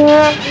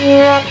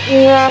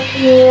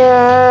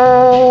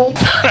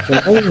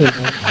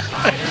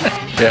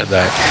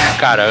 Verdade.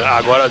 Cara,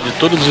 agora de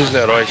todos os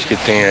heróis que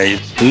tem aí,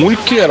 o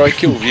único herói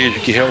que eu vejo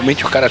que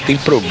realmente o cara tem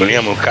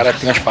problema, o cara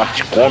tem as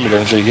partes cômicas,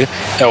 não sei o que,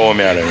 é o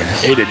Homem-Aranha.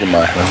 Ele é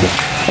demais, né?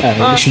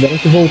 Eles tiveram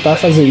que voltar a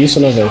fazer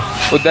isso, né, velho?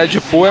 O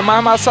Deadpool é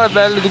mais massa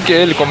velho do que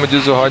ele, como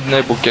diz o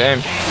Rodney Buchanan.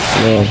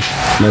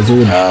 Mas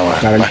o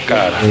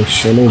cara,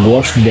 eu não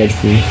gosto do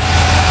Deadpool.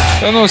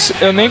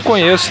 Eu nem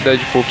conheço o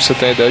Deadpool, pra você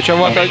ter ideia. Eu tinha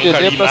vontade de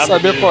ler pra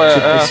saber qual é.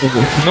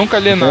 Nunca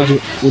li nada.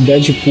 O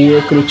Deadpool é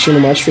o cretino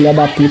mais filha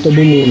da puta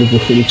do mundo,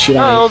 porque ele tira.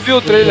 Eu vi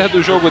o trailer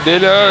do jogo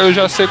dele, eu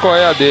já sei qual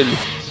é a dele.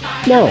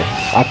 Não,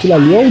 aquilo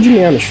ali é o de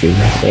menos, filho.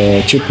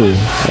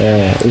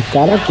 O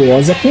cara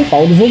goza com o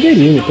pau do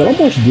Wolverine, pelo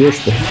amor de Deus,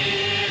 pô.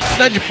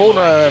 Deadpool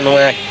não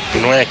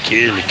é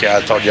aquele que é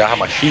a tal de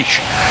arma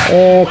X?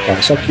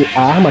 Cara, só que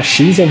a arma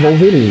X é o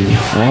Wolverine.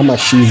 A arma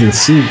X em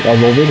si é o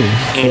Wolverine.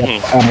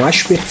 É a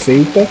mais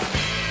perfeita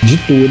de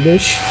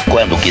todas.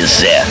 Quando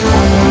quiser,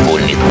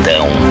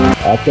 bonitão.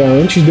 Até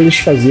antes deles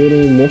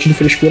fazerem um monte de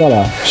frescura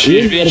lá.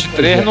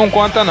 X-23 não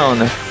conta não,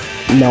 né?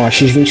 Não, a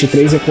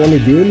X-23 é clone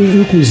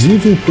dele,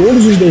 inclusive em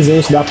todos os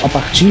desenhos a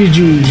partir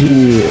de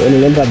eu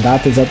não lembro a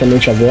data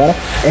exatamente agora,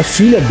 é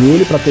filha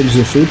dele para todos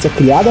os efeitos, é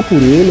criada por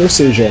ele, ou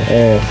seja,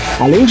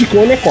 além de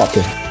clone é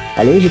cópia.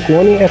 Além de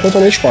clone é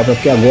totalmente cópia,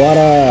 porque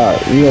agora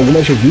em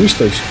algumas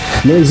revistas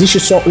não existe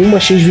só uma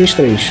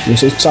X-23, não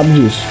sei se tu sabe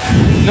disso.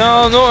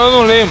 Não, eu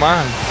não leio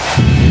mais.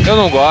 Eu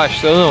não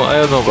gosto,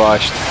 eu não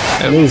gosto.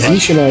 Não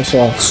existe, não, só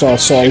uma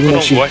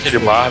X-23. Não gosta de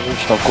Marvel,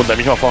 estão da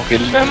mesma forma que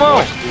ele. Meu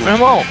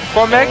irmão,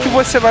 como é que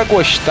você vai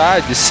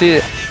gostar de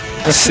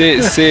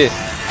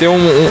ter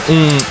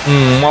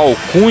uma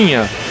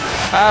alcunha?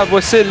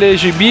 Você lê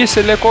gibi,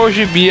 você lê qual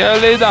gibi? Eu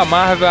leio da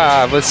Marvel,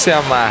 você é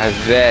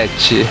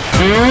Marvete.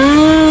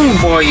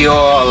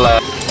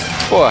 Boiola.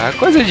 Porra,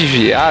 coisa de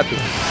viado.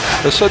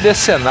 Eu sou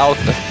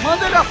decenalta.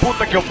 Manda ele a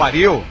puta que eu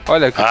pariu.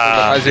 Olha que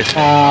coisa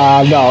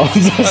mais... não.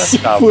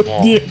 Tá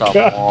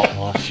bom.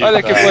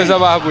 Olha que coisa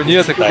mais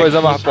bonita, que coisa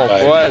mais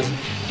pomposa.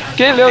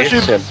 Quem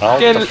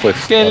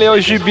leu o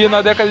gibi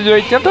na década de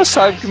 80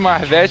 sabe que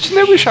Marvete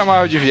nego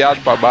chamava de viado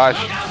pra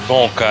baixo.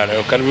 Bom, cara,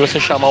 eu quero ver você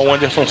chamar o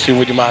Anderson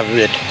Silva de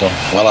Marvete, então.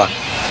 Vai lá.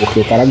 Porque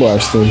o cara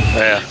gosta, hein?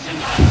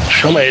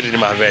 Chama ele de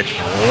Marvete.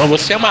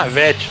 Você é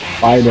Marvete.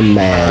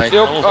 Spider-Man.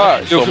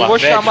 Eu vou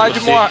chamar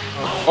de...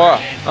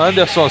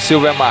 Anderson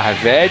Silva é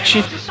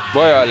Marvete,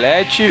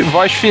 Boiolete,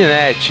 voz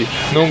finete.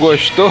 Não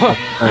gostou?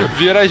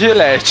 Vira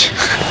Gilete.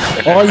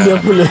 Olha,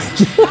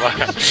 moleque.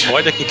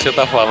 Olha o que você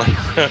tá falando.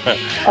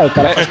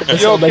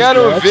 E eu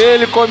quero ver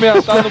ele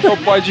comentar no meu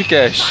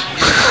podcast.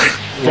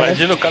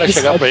 Imagina o cara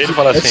chegar pra ele e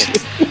falar assim: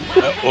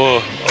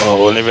 Ô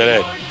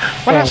Leverete,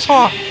 olha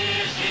só,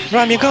 meu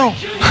amigão,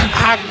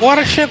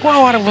 agora chegou a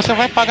hora, você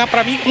vai pagar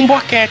pra mim um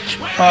boquete.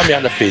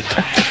 Merda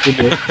feita.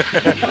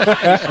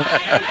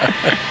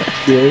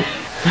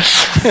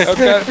 Eu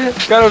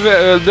quero ver,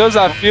 eu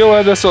desafio o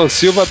Anderson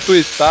Silva a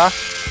twittar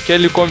que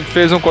ele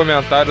fez um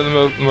comentário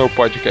no meu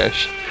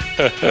podcast.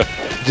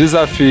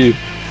 Desafio.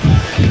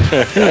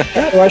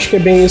 Eu acho que é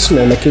bem isso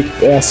mesmo.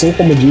 É assim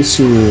como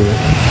disse o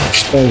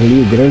Stan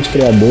Lee, o grande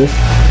criador.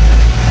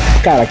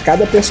 Cara,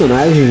 cada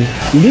personagem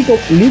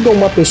liga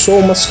uma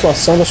pessoa a uma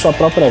situação da sua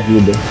própria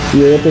vida.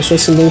 E aí a pessoa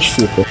se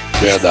identifica.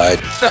 Verdade.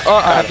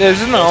 Às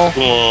vezes não.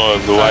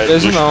 Às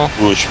vezes não.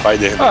 O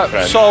Spider-Man.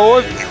 Só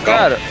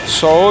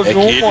houve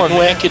um ele momento.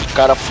 não é aquele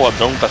cara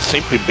fodão, tá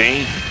sempre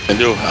bem.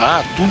 Entendeu?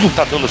 Ah, tudo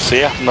tá dando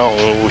certo. Não,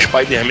 o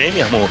Spider-Man,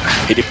 meu irmão,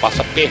 ele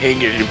passa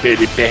perrengue,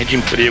 ele perde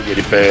emprego,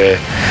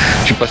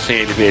 tipo assim,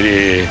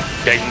 ele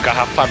pega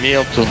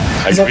engarrafamento,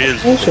 às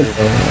vezes.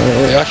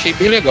 Eu achei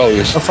bem legal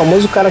isso. É o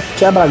famoso cara que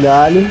quebra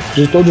galho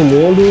de todo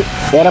mundo.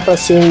 Era pra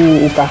ser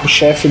o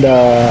carro-chefe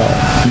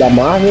da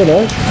Marvel,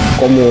 né?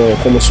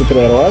 Como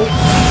super-herói.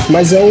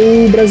 Mas é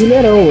o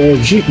brasileirão. É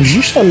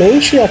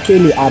justamente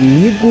aquele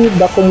amigo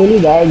da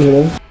comunidade,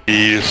 né?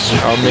 Isso.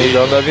 É o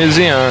melhor da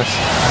vizinhança.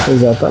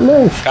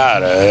 Exatamente.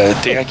 Cara,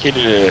 tem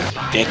aquele.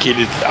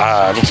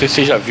 Não sei se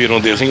vocês já viram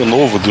um desenho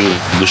novo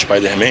do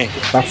Spider-Man.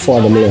 Tá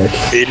foda, moleque.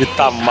 Ele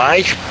tá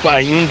mais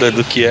ainda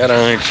do que era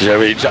antes.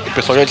 O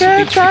pessoal já se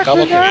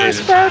identificava com ele.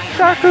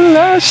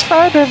 Espetacular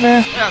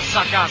Spider-Man.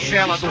 Essa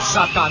gazela do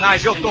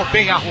Satanás, eu tô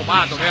bem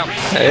arrumado mesmo.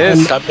 É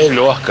esse? Tá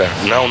melhor, cara.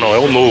 Não, é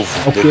o novo.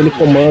 É o que ele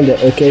comanda.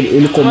 É que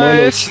ele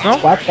comanda os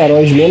 4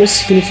 heróis menos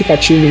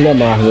significativos da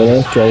Marvel,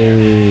 né? Que é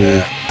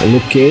o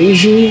Luke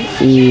Cage,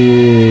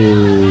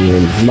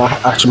 o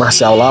arte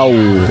marcial lá,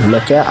 como é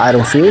que é?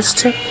 Iron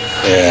Fist.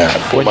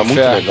 Pô, mas muito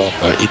legal,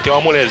 cara. E tem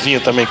uma mulherzinha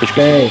também que eu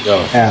esqueci o nome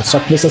dela. Só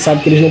que você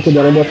sabe que eles não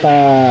puderam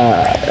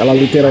botar ela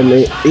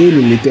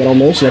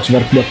literalmente, já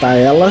tiveram que botar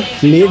ela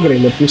negra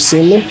ainda por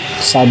cima,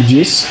 sabe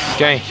disso?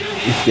 Quem?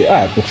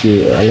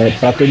 Porque ela,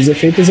 pra todos os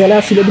efeitos, ela é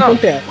a filha do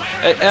Pantera.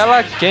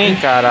 Ela quem,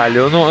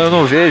 caralho? Eu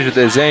não vejo o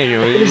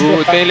desenho.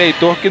 Tem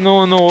leitor que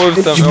não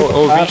ouve também,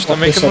 ouvinte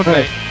também que não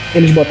tem.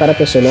 Eles botaram a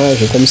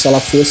personagem como se ela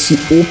fosse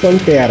o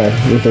Pantera,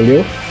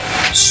 entendeu?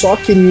 Só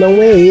que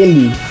não é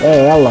ele,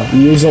 é ela,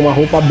 e usa uma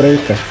roupa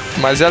branca.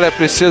 Mas ela é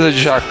princesa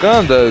de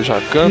Jacanda?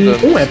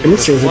 Não é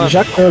princesa de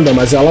Jacanda,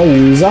 mas ela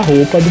usa a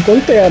roupa do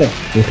Pantera,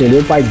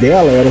 entendeu? O pai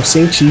dela era um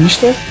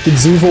cientista que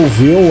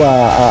desenvolveu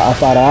a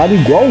parada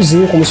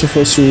igualzinho como se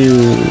fosse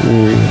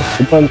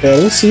o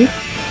Pantera em si.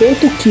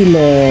 Tanto que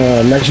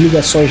nas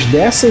ligações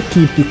dessa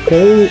equipe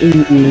com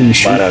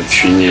os...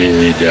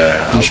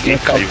 Maravilha, alguém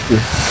caiu.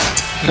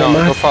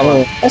 Não, tô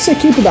falando. Essa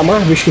equipe da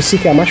Marvel, eu esqueci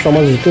que é a mais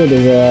famosa de todas,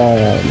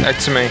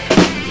 X-Men.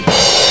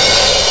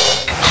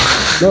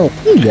 Não,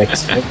 que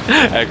X-Men?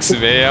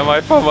 X-Men é a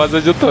mais famosa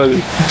de todas.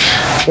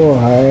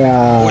 Porra, é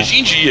a... Hoje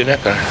em dia, né,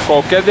 cara?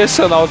 Qualquer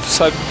decenalto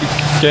sabe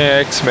quem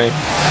é X-Men.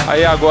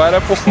 Aí agora,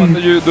 por conta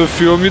do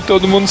filme,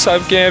 todo mundo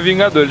sabe quem é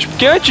Vingadores.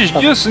 Porque antes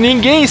disso,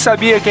 ninguém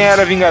sabia quem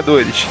era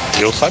Vingadores.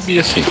 Eu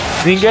sabia, sim.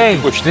 Ninguém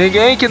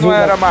que não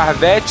era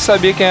Marvete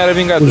sabia quem era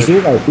Vingadores.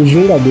 Os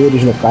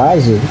Vingadores, no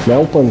caso, né,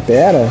 o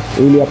Pantera,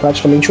 ele é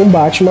praticamente um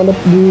Batman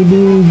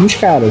dos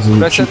caras.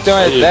 Pra você ter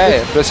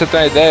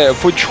uma ideia, eu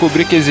fui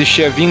descobrir que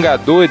existia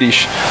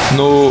Vingadores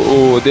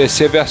no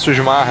DC vs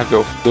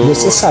Marvel, do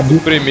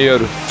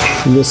primeiro.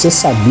 Você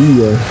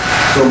sabia?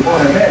 Tomou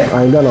remédio?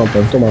 Ainda não,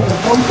 pode tomar.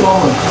 Então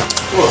toma.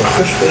 Pô,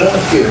 tô esperando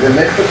o quê?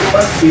 Remédio pra tomar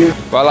aqui.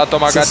 Vai lá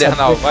tomar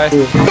cadernal, vai.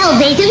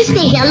 Talvez eu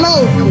esteja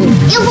louco.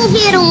 Eu vou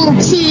ver um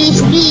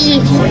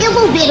eu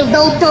vou ver o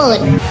doutor.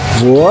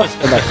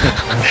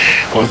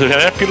 Você já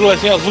não é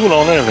pílulazinha azul,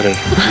 não, né, velho?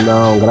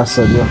 Não,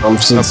 graças a Deus, não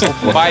precisa.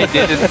 O pai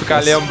dele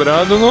ficar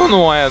lembrando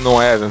não é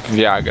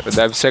Viagra,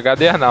 deve ser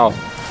cadernal.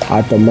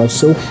 Ah, tomar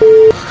seu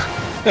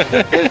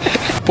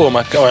Pô,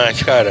 mas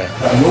cara.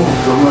 Tá louco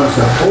tomando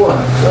essa porra?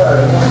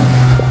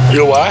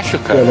 Eu acho,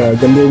 cara. Eu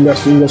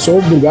ainda sou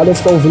obrigado a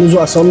ficar ouvindo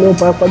zoação do meu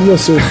pai por causa de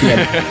você,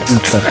 filho.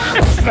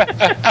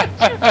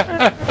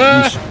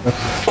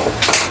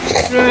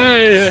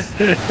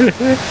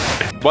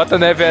 Bota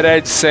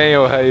Nevered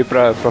Senhor aí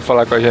pra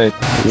falar com a gente.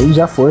 Ele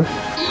já foi.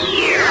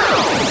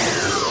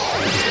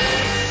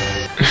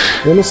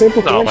 Eu não sei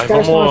porque os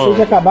caras estão a fim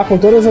de acabar com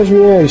todas as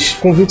minhas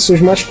convicções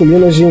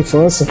masculinas de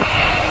infância.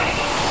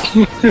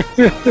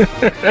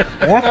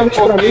 Hércules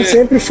pra mim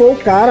sempre foi o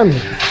cara, meu.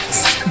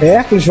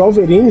 Hércules,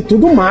 Wolverine,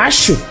 tudo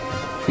macho.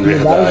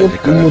 Verdade,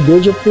 mudou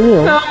de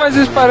opinião. Não, mas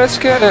isso parece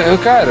que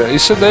cara,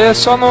 isso daí é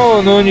só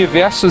no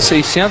universo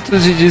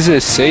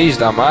 616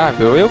 da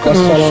Marvel. Eu que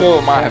não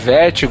sou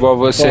Marvete igual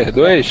vocês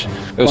dois,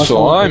 eu sou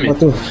homem.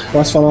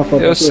 Posso falar uma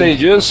coisa? Eu sei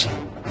disso.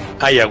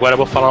 Aí, agora eu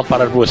vou falar uma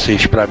parada pra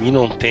vocês. Pra mim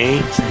não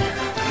tem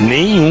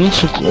nenhum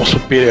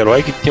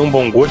super-herói que tenha um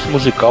bom gosto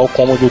musical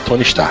como o do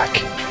Tony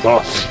Stark.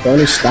 Nossa.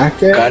 Tony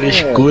Stark O cara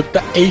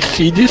escuta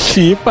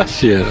AC/DC,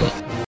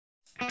 parceiro.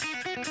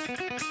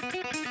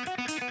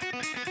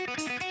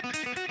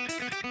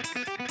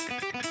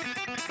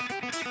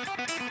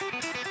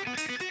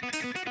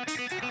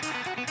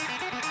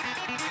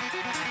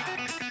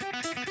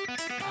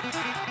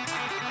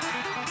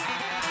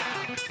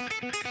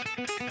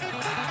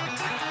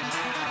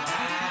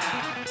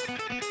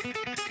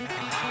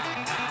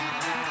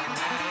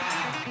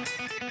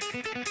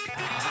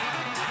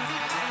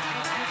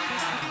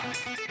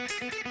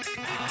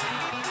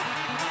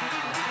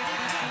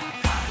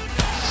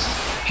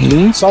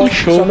 Muito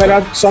show.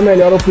 Só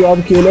melhor ou pior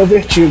do que ele é o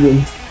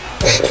Vertigo.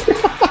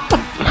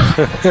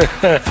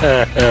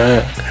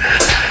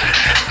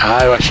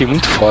 Eu achei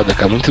muito foda,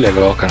 cara. Muito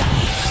legal, cara.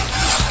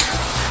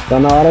 Tá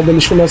na hora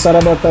deles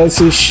começarem a botar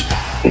esses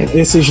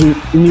esses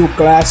New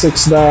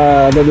Classics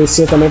da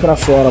DC também pra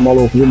fora,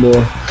 maluco, de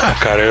boa. Ah,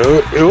 cara,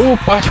 eu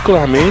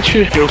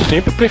particularmente, eu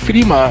sempre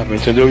preferi Marvel,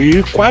 entendeu?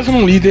 E quase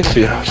não li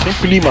DC,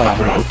 sempre li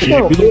Marvel. O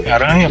gibi do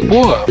Homem-Aranha,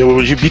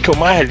 o gibi que eu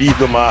mais li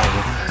do Marvel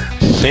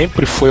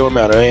sempre foi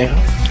Homem-Aranha,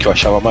 que eu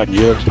achava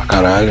maneiro pra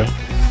caralho.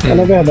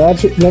 Na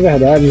verdade,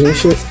 a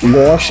gente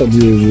gosta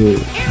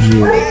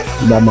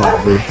da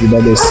Marvel e da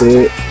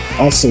DC,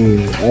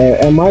 assim,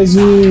 é mais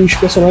os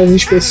personagens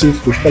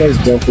específicos. Por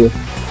exemplo,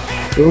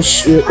 eu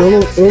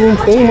não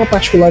tenho uma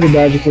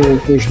particularidade com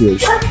os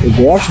dois. Eu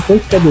gosto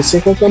tanto da DC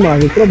quanto da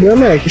Marvel. O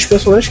problema é que os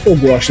personagens que eu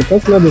gosto,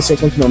 tanto na DC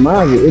quanto na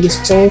Marvel, eles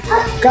são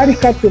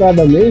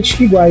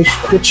caricaturadamente iguais.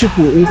 Porque,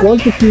 tipo,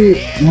 enquanto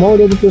que a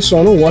maioria do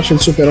pessoal não gosta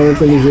de Super-Homem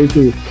pelo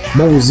jeito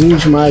bonzinho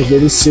demais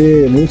dele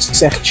ser muito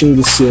certinho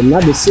de ser na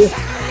DC,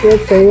 eu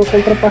tenho a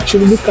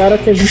contrapartida do cara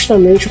que é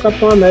justamente o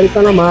Capitão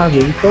América na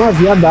Marvel. Então a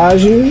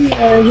viadagem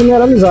é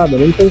generalizada,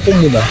 não tem como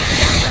mudar.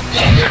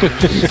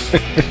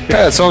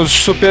 São os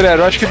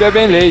super-heróis que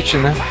bebem leite,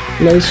 né?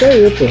 É isso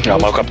aí, pô.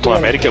 Mas o Capitão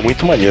América é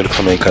muito maneiro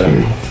também, cara.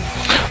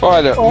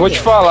 Olha, vou te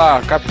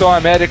falar, Capitão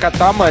América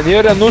tá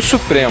maneira nos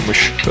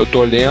Supremos. Eu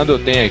tô lendo, eu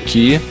tenho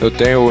aqui, eu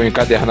tenho o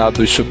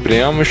encadernado dos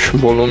Supremos,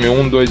 volume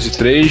 1, 2 e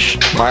 3,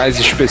 mais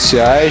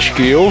especiais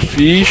que eu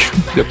fiz,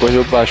 depois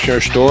eu baixei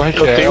os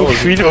torrents.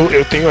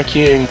 Eu tenho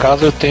aqui em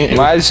casa, eu tenho.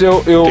 Mas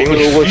eu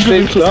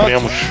gostei tanto.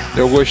 Supremos.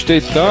 Eu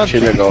gostei tanto. Achei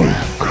legal.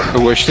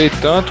 Eu gostei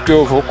tanto que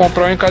eu vou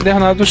comprar o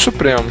encadernado dos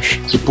Supremos.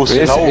 Que por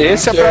sinal,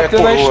 esse é pra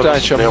ter na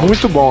estante, é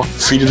muito bom.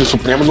 Filho dos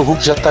Supremos, o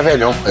Hulk já tá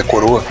velhão, é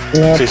coroa.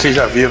 Não sei se vocês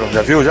já viram.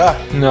 Já viu já?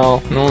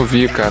 Não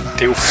vi, cara.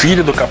 Tem o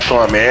filho do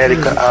Capitão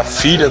América, a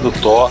filha do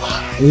Thor.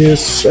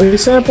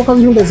 Isso é por causa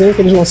de um desenho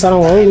que eles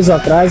lançaram anos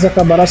atrás e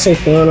acabaram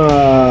aceitando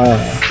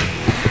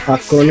a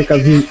crônica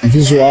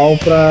visual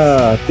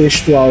pra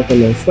textual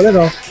também. Ficou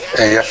legal.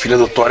 E a filha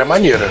do Thor é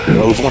maneira.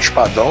 Ela usa um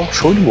espadão,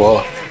 show de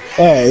bola.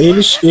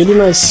 Ele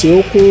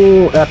nasceu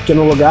com... porque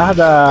no lugar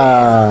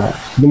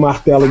do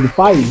martelo do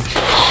pai,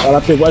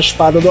 ela pegou a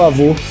espada do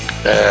avô.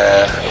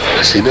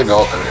 Achei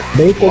legal, cara.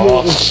 Bem como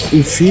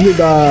o filho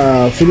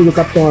do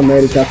Capitão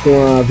América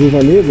com a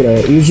Viúva Negra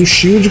usa o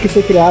Shield que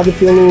foi criado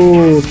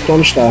pelo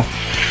Tony Stark.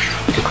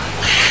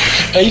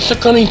 É isso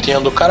que eu não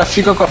entendo. O cara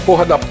fica com a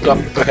porra da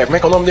como é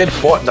que é o nome dele?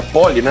 Da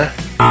Polly, né?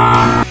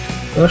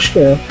 Acho que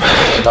é.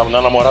 Da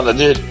namorada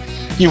dele.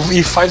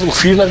 E faz um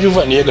filho na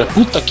Viúva Negra.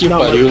 Puta que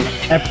pariu.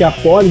 É porque a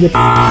Polly,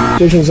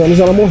 depois de uns anos,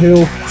 ela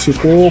morreu.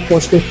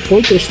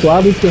 Foi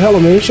textuado que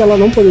realmente ela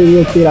não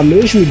poderia ter a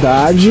mesma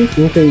idade,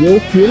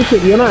 entendeu? Que ele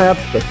teria na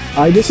época.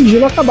 Aí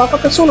decidiram acabar com a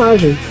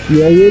personagem.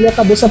 E aí ele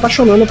acabou se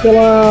apaixonando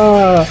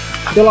pela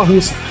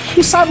Rússia.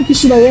 Tu sabe que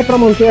isso daí é pra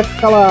manter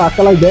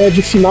aquela ideia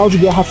de final de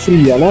Guerra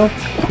Fria, né?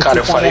 Cara,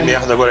 eu falei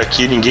merda agora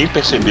aqui, ninguém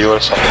percebeu,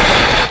 olha só.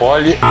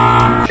 Polly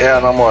é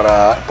a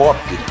namorada. Pop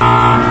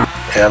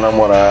é a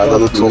namorada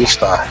do Tony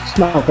Stark.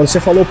 Não, quando você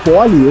falou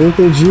Polly, eu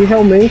entendi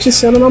realmente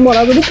sendo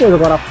namorada do coisa.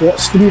 Agora,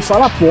 se tu me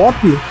fala Pop...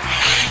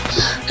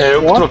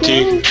 eu que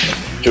troquei.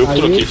 Eu que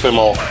troquei, foi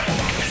mal.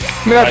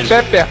 Não é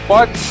Pepper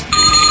Potts?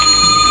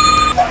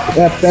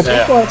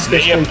 Pepper Potts.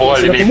 Nem é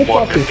Polly, nem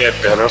Pop, é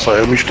Pepper, olha só,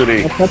 eu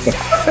misturei.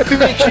 É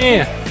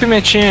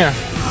pimentinha.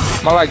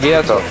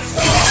 Malagueta.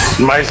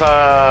 Mas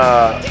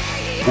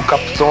o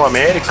Capitão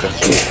América...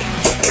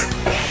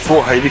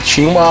 Porra, ele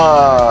tinha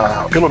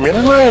uma... Pelo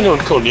menos no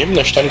que eu lembro,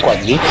 na história em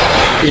quadrinho,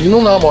 ele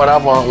não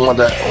namorava uma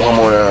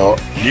mulher.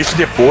 Isso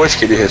depois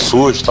que ele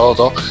ressurge,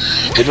 tal.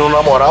 Ele não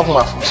namorava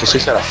não sei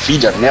se era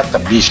filha, neta,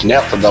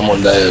 bisneta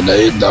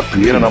da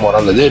primeira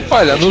namorada dele.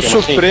 Olha, no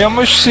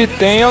Supremos, se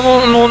tem, eu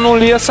não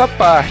li essa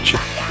parte.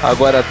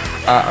 Agora,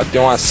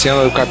 tem uma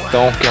cena do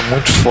Capitão que é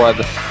muito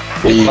foda.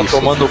 Ele tá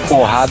tomando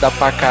porrada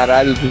pra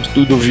caralho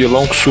do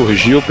vilão que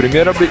surgiu.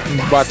 Primeira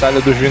batalha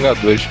dos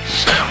Vingadores.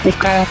 O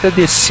cara tá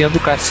descendo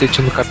o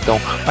cacete no Capitão.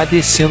 Mas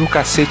descendo o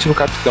cacete no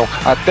Capitão.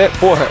 Até,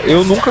 porra,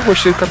 eu nunca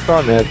gostei do Capitão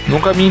América.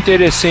 Nunca me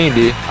interessei em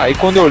ler. Aí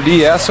quando eu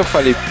li essa, eu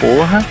falei,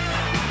 porra,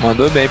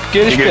 mandou bem. Porque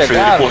eles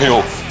pegaram... Ele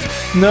correu.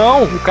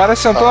 Não, o cara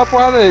sentou na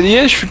porrada. E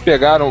eles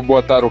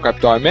botaram o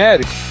Capitão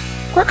América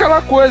com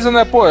aquela coisa,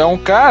 né? Pô, é um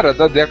cara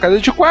da década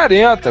de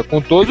 40, com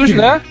todos,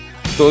 né?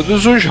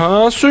 Todos os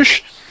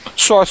ranços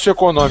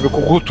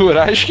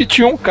socioeconômico-culturais que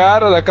tinha um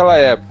cara daquela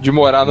época, de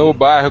morar no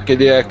bairro que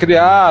ele é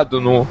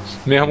criado,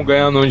 mesmo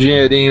ganhando um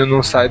dinheirinho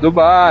não sai do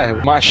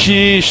bairro,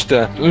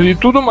 machista e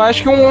tudo mais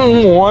que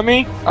um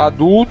homem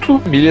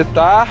adulto,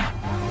 militar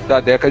da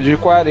década de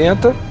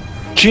 40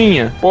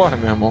 tinha. Porra,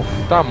 meu irmão,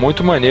 tá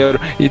muito maneiro.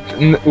 E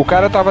o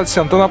cara tava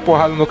sentando a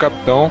porrada no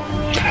Capitão,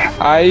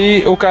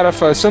 aí o cara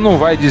fala, você não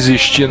vai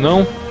desistir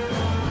não?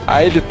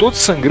 Aí ele todo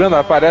sangrando,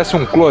 aparece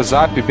um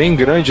close-up bem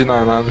grande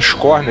nos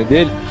corners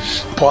dele.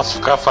 Posso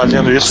ficar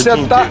fazendo isso o dia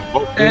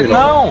inteiro?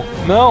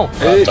 Não.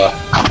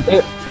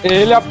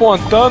 Ele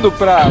apontando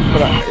pra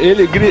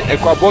ele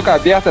com a boca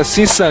aberta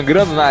assim,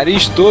 sangrando,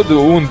 nariz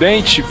todo, um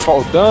dente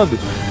faltando,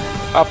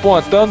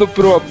 apontando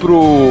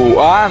pro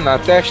A na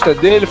testa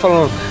dele,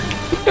 falando,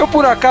 eu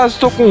por acaso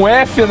tô com um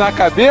F na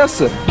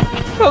cabeça?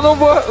 Eu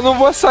não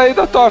vou sair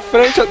da tua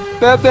frente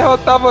até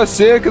derrotar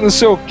você, que não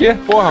sei o quê.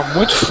 Porra,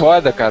 muito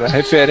foda, cara.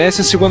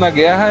 Referência à Segunda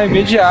Guerra é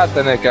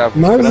imediata, né? Que a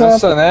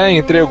França, né,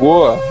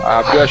 entregou,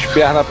 abriu as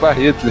pernas pra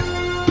Hitler.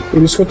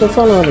 Por isso que eu tô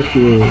falando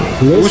que...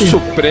 Os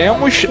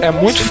Supremos é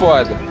muito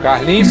foda.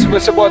 Carlinhos, se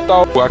você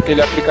botar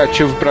aquele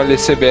aplicativo pra ler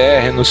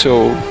CBR no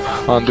seu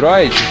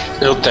Android...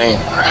 Eu tenho.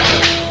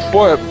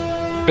 Pô,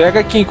 pega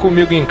aqui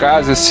comigo em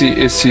casa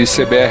esse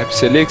CBR pra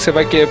você ler, que você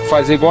vai querer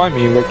fazer igual a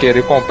mim, vai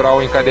querer comprar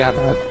o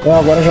encadernado.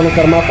 Agora eu já não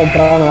quero mais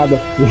comprar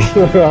nada.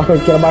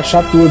 Eu quero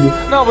baixar tudo.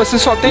 Não, você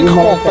só tem que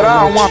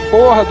comprar uma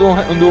porra de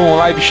um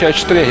Live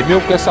Chat 3000,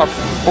 porque essa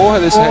porra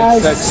desse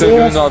headset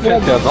seu de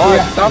 99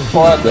 tá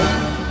foda.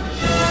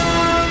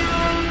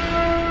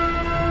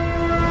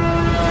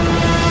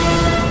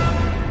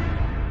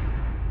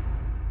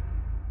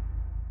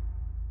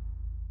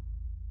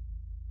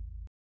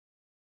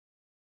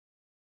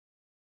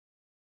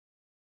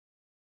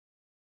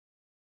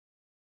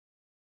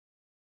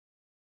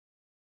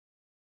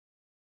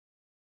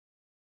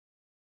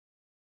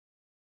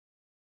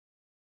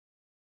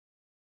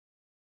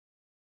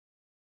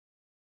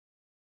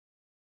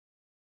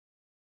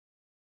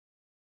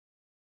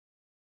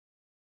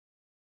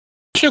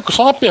 Chico,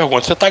 só uma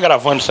pergunta. Você tá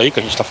gravando isso aí que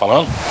a gente tá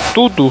falando?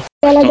 Tudo.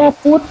 Fala da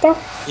puta.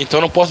 Então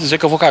eu não posso dizer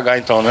que eu vou cagar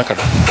então, né,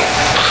 cara?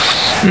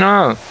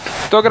 Não.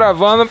 Tô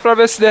gravando pra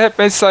ver se de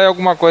repente sai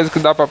alguma coisa que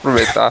dá pra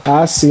aproveitar.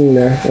 Ah, sim,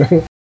 né?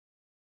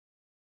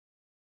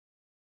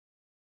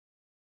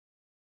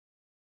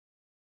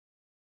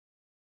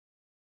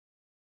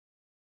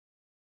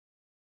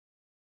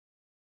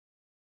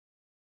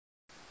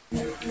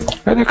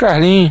 Cadê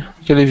Carlinho?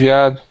 Aquele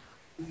viado.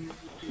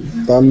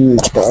 Tá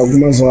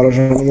algumas horas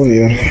já no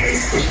banheiro.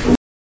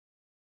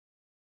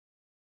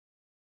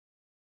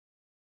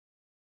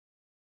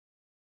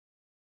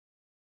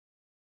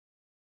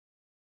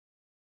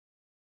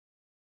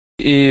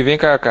 E vem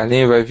cá,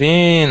 Carlinho, vai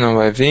vir, não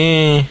vai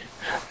vir?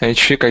 A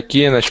gente fica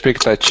aqui na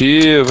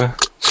expectativa.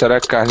 Será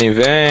que Carlinho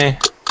vem?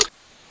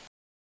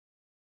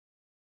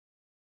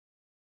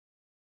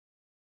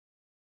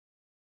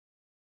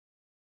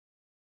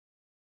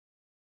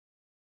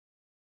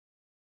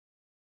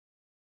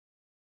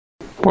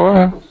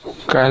 Porra,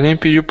 Carlinho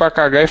pediu pra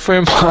cagar e foi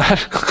embora.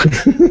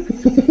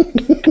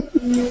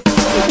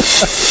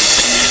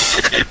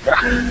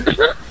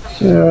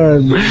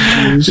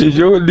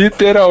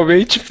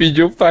 Literalmente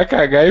pediu pra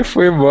cagar e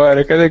foi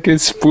embora. Cadê aquele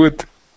puto?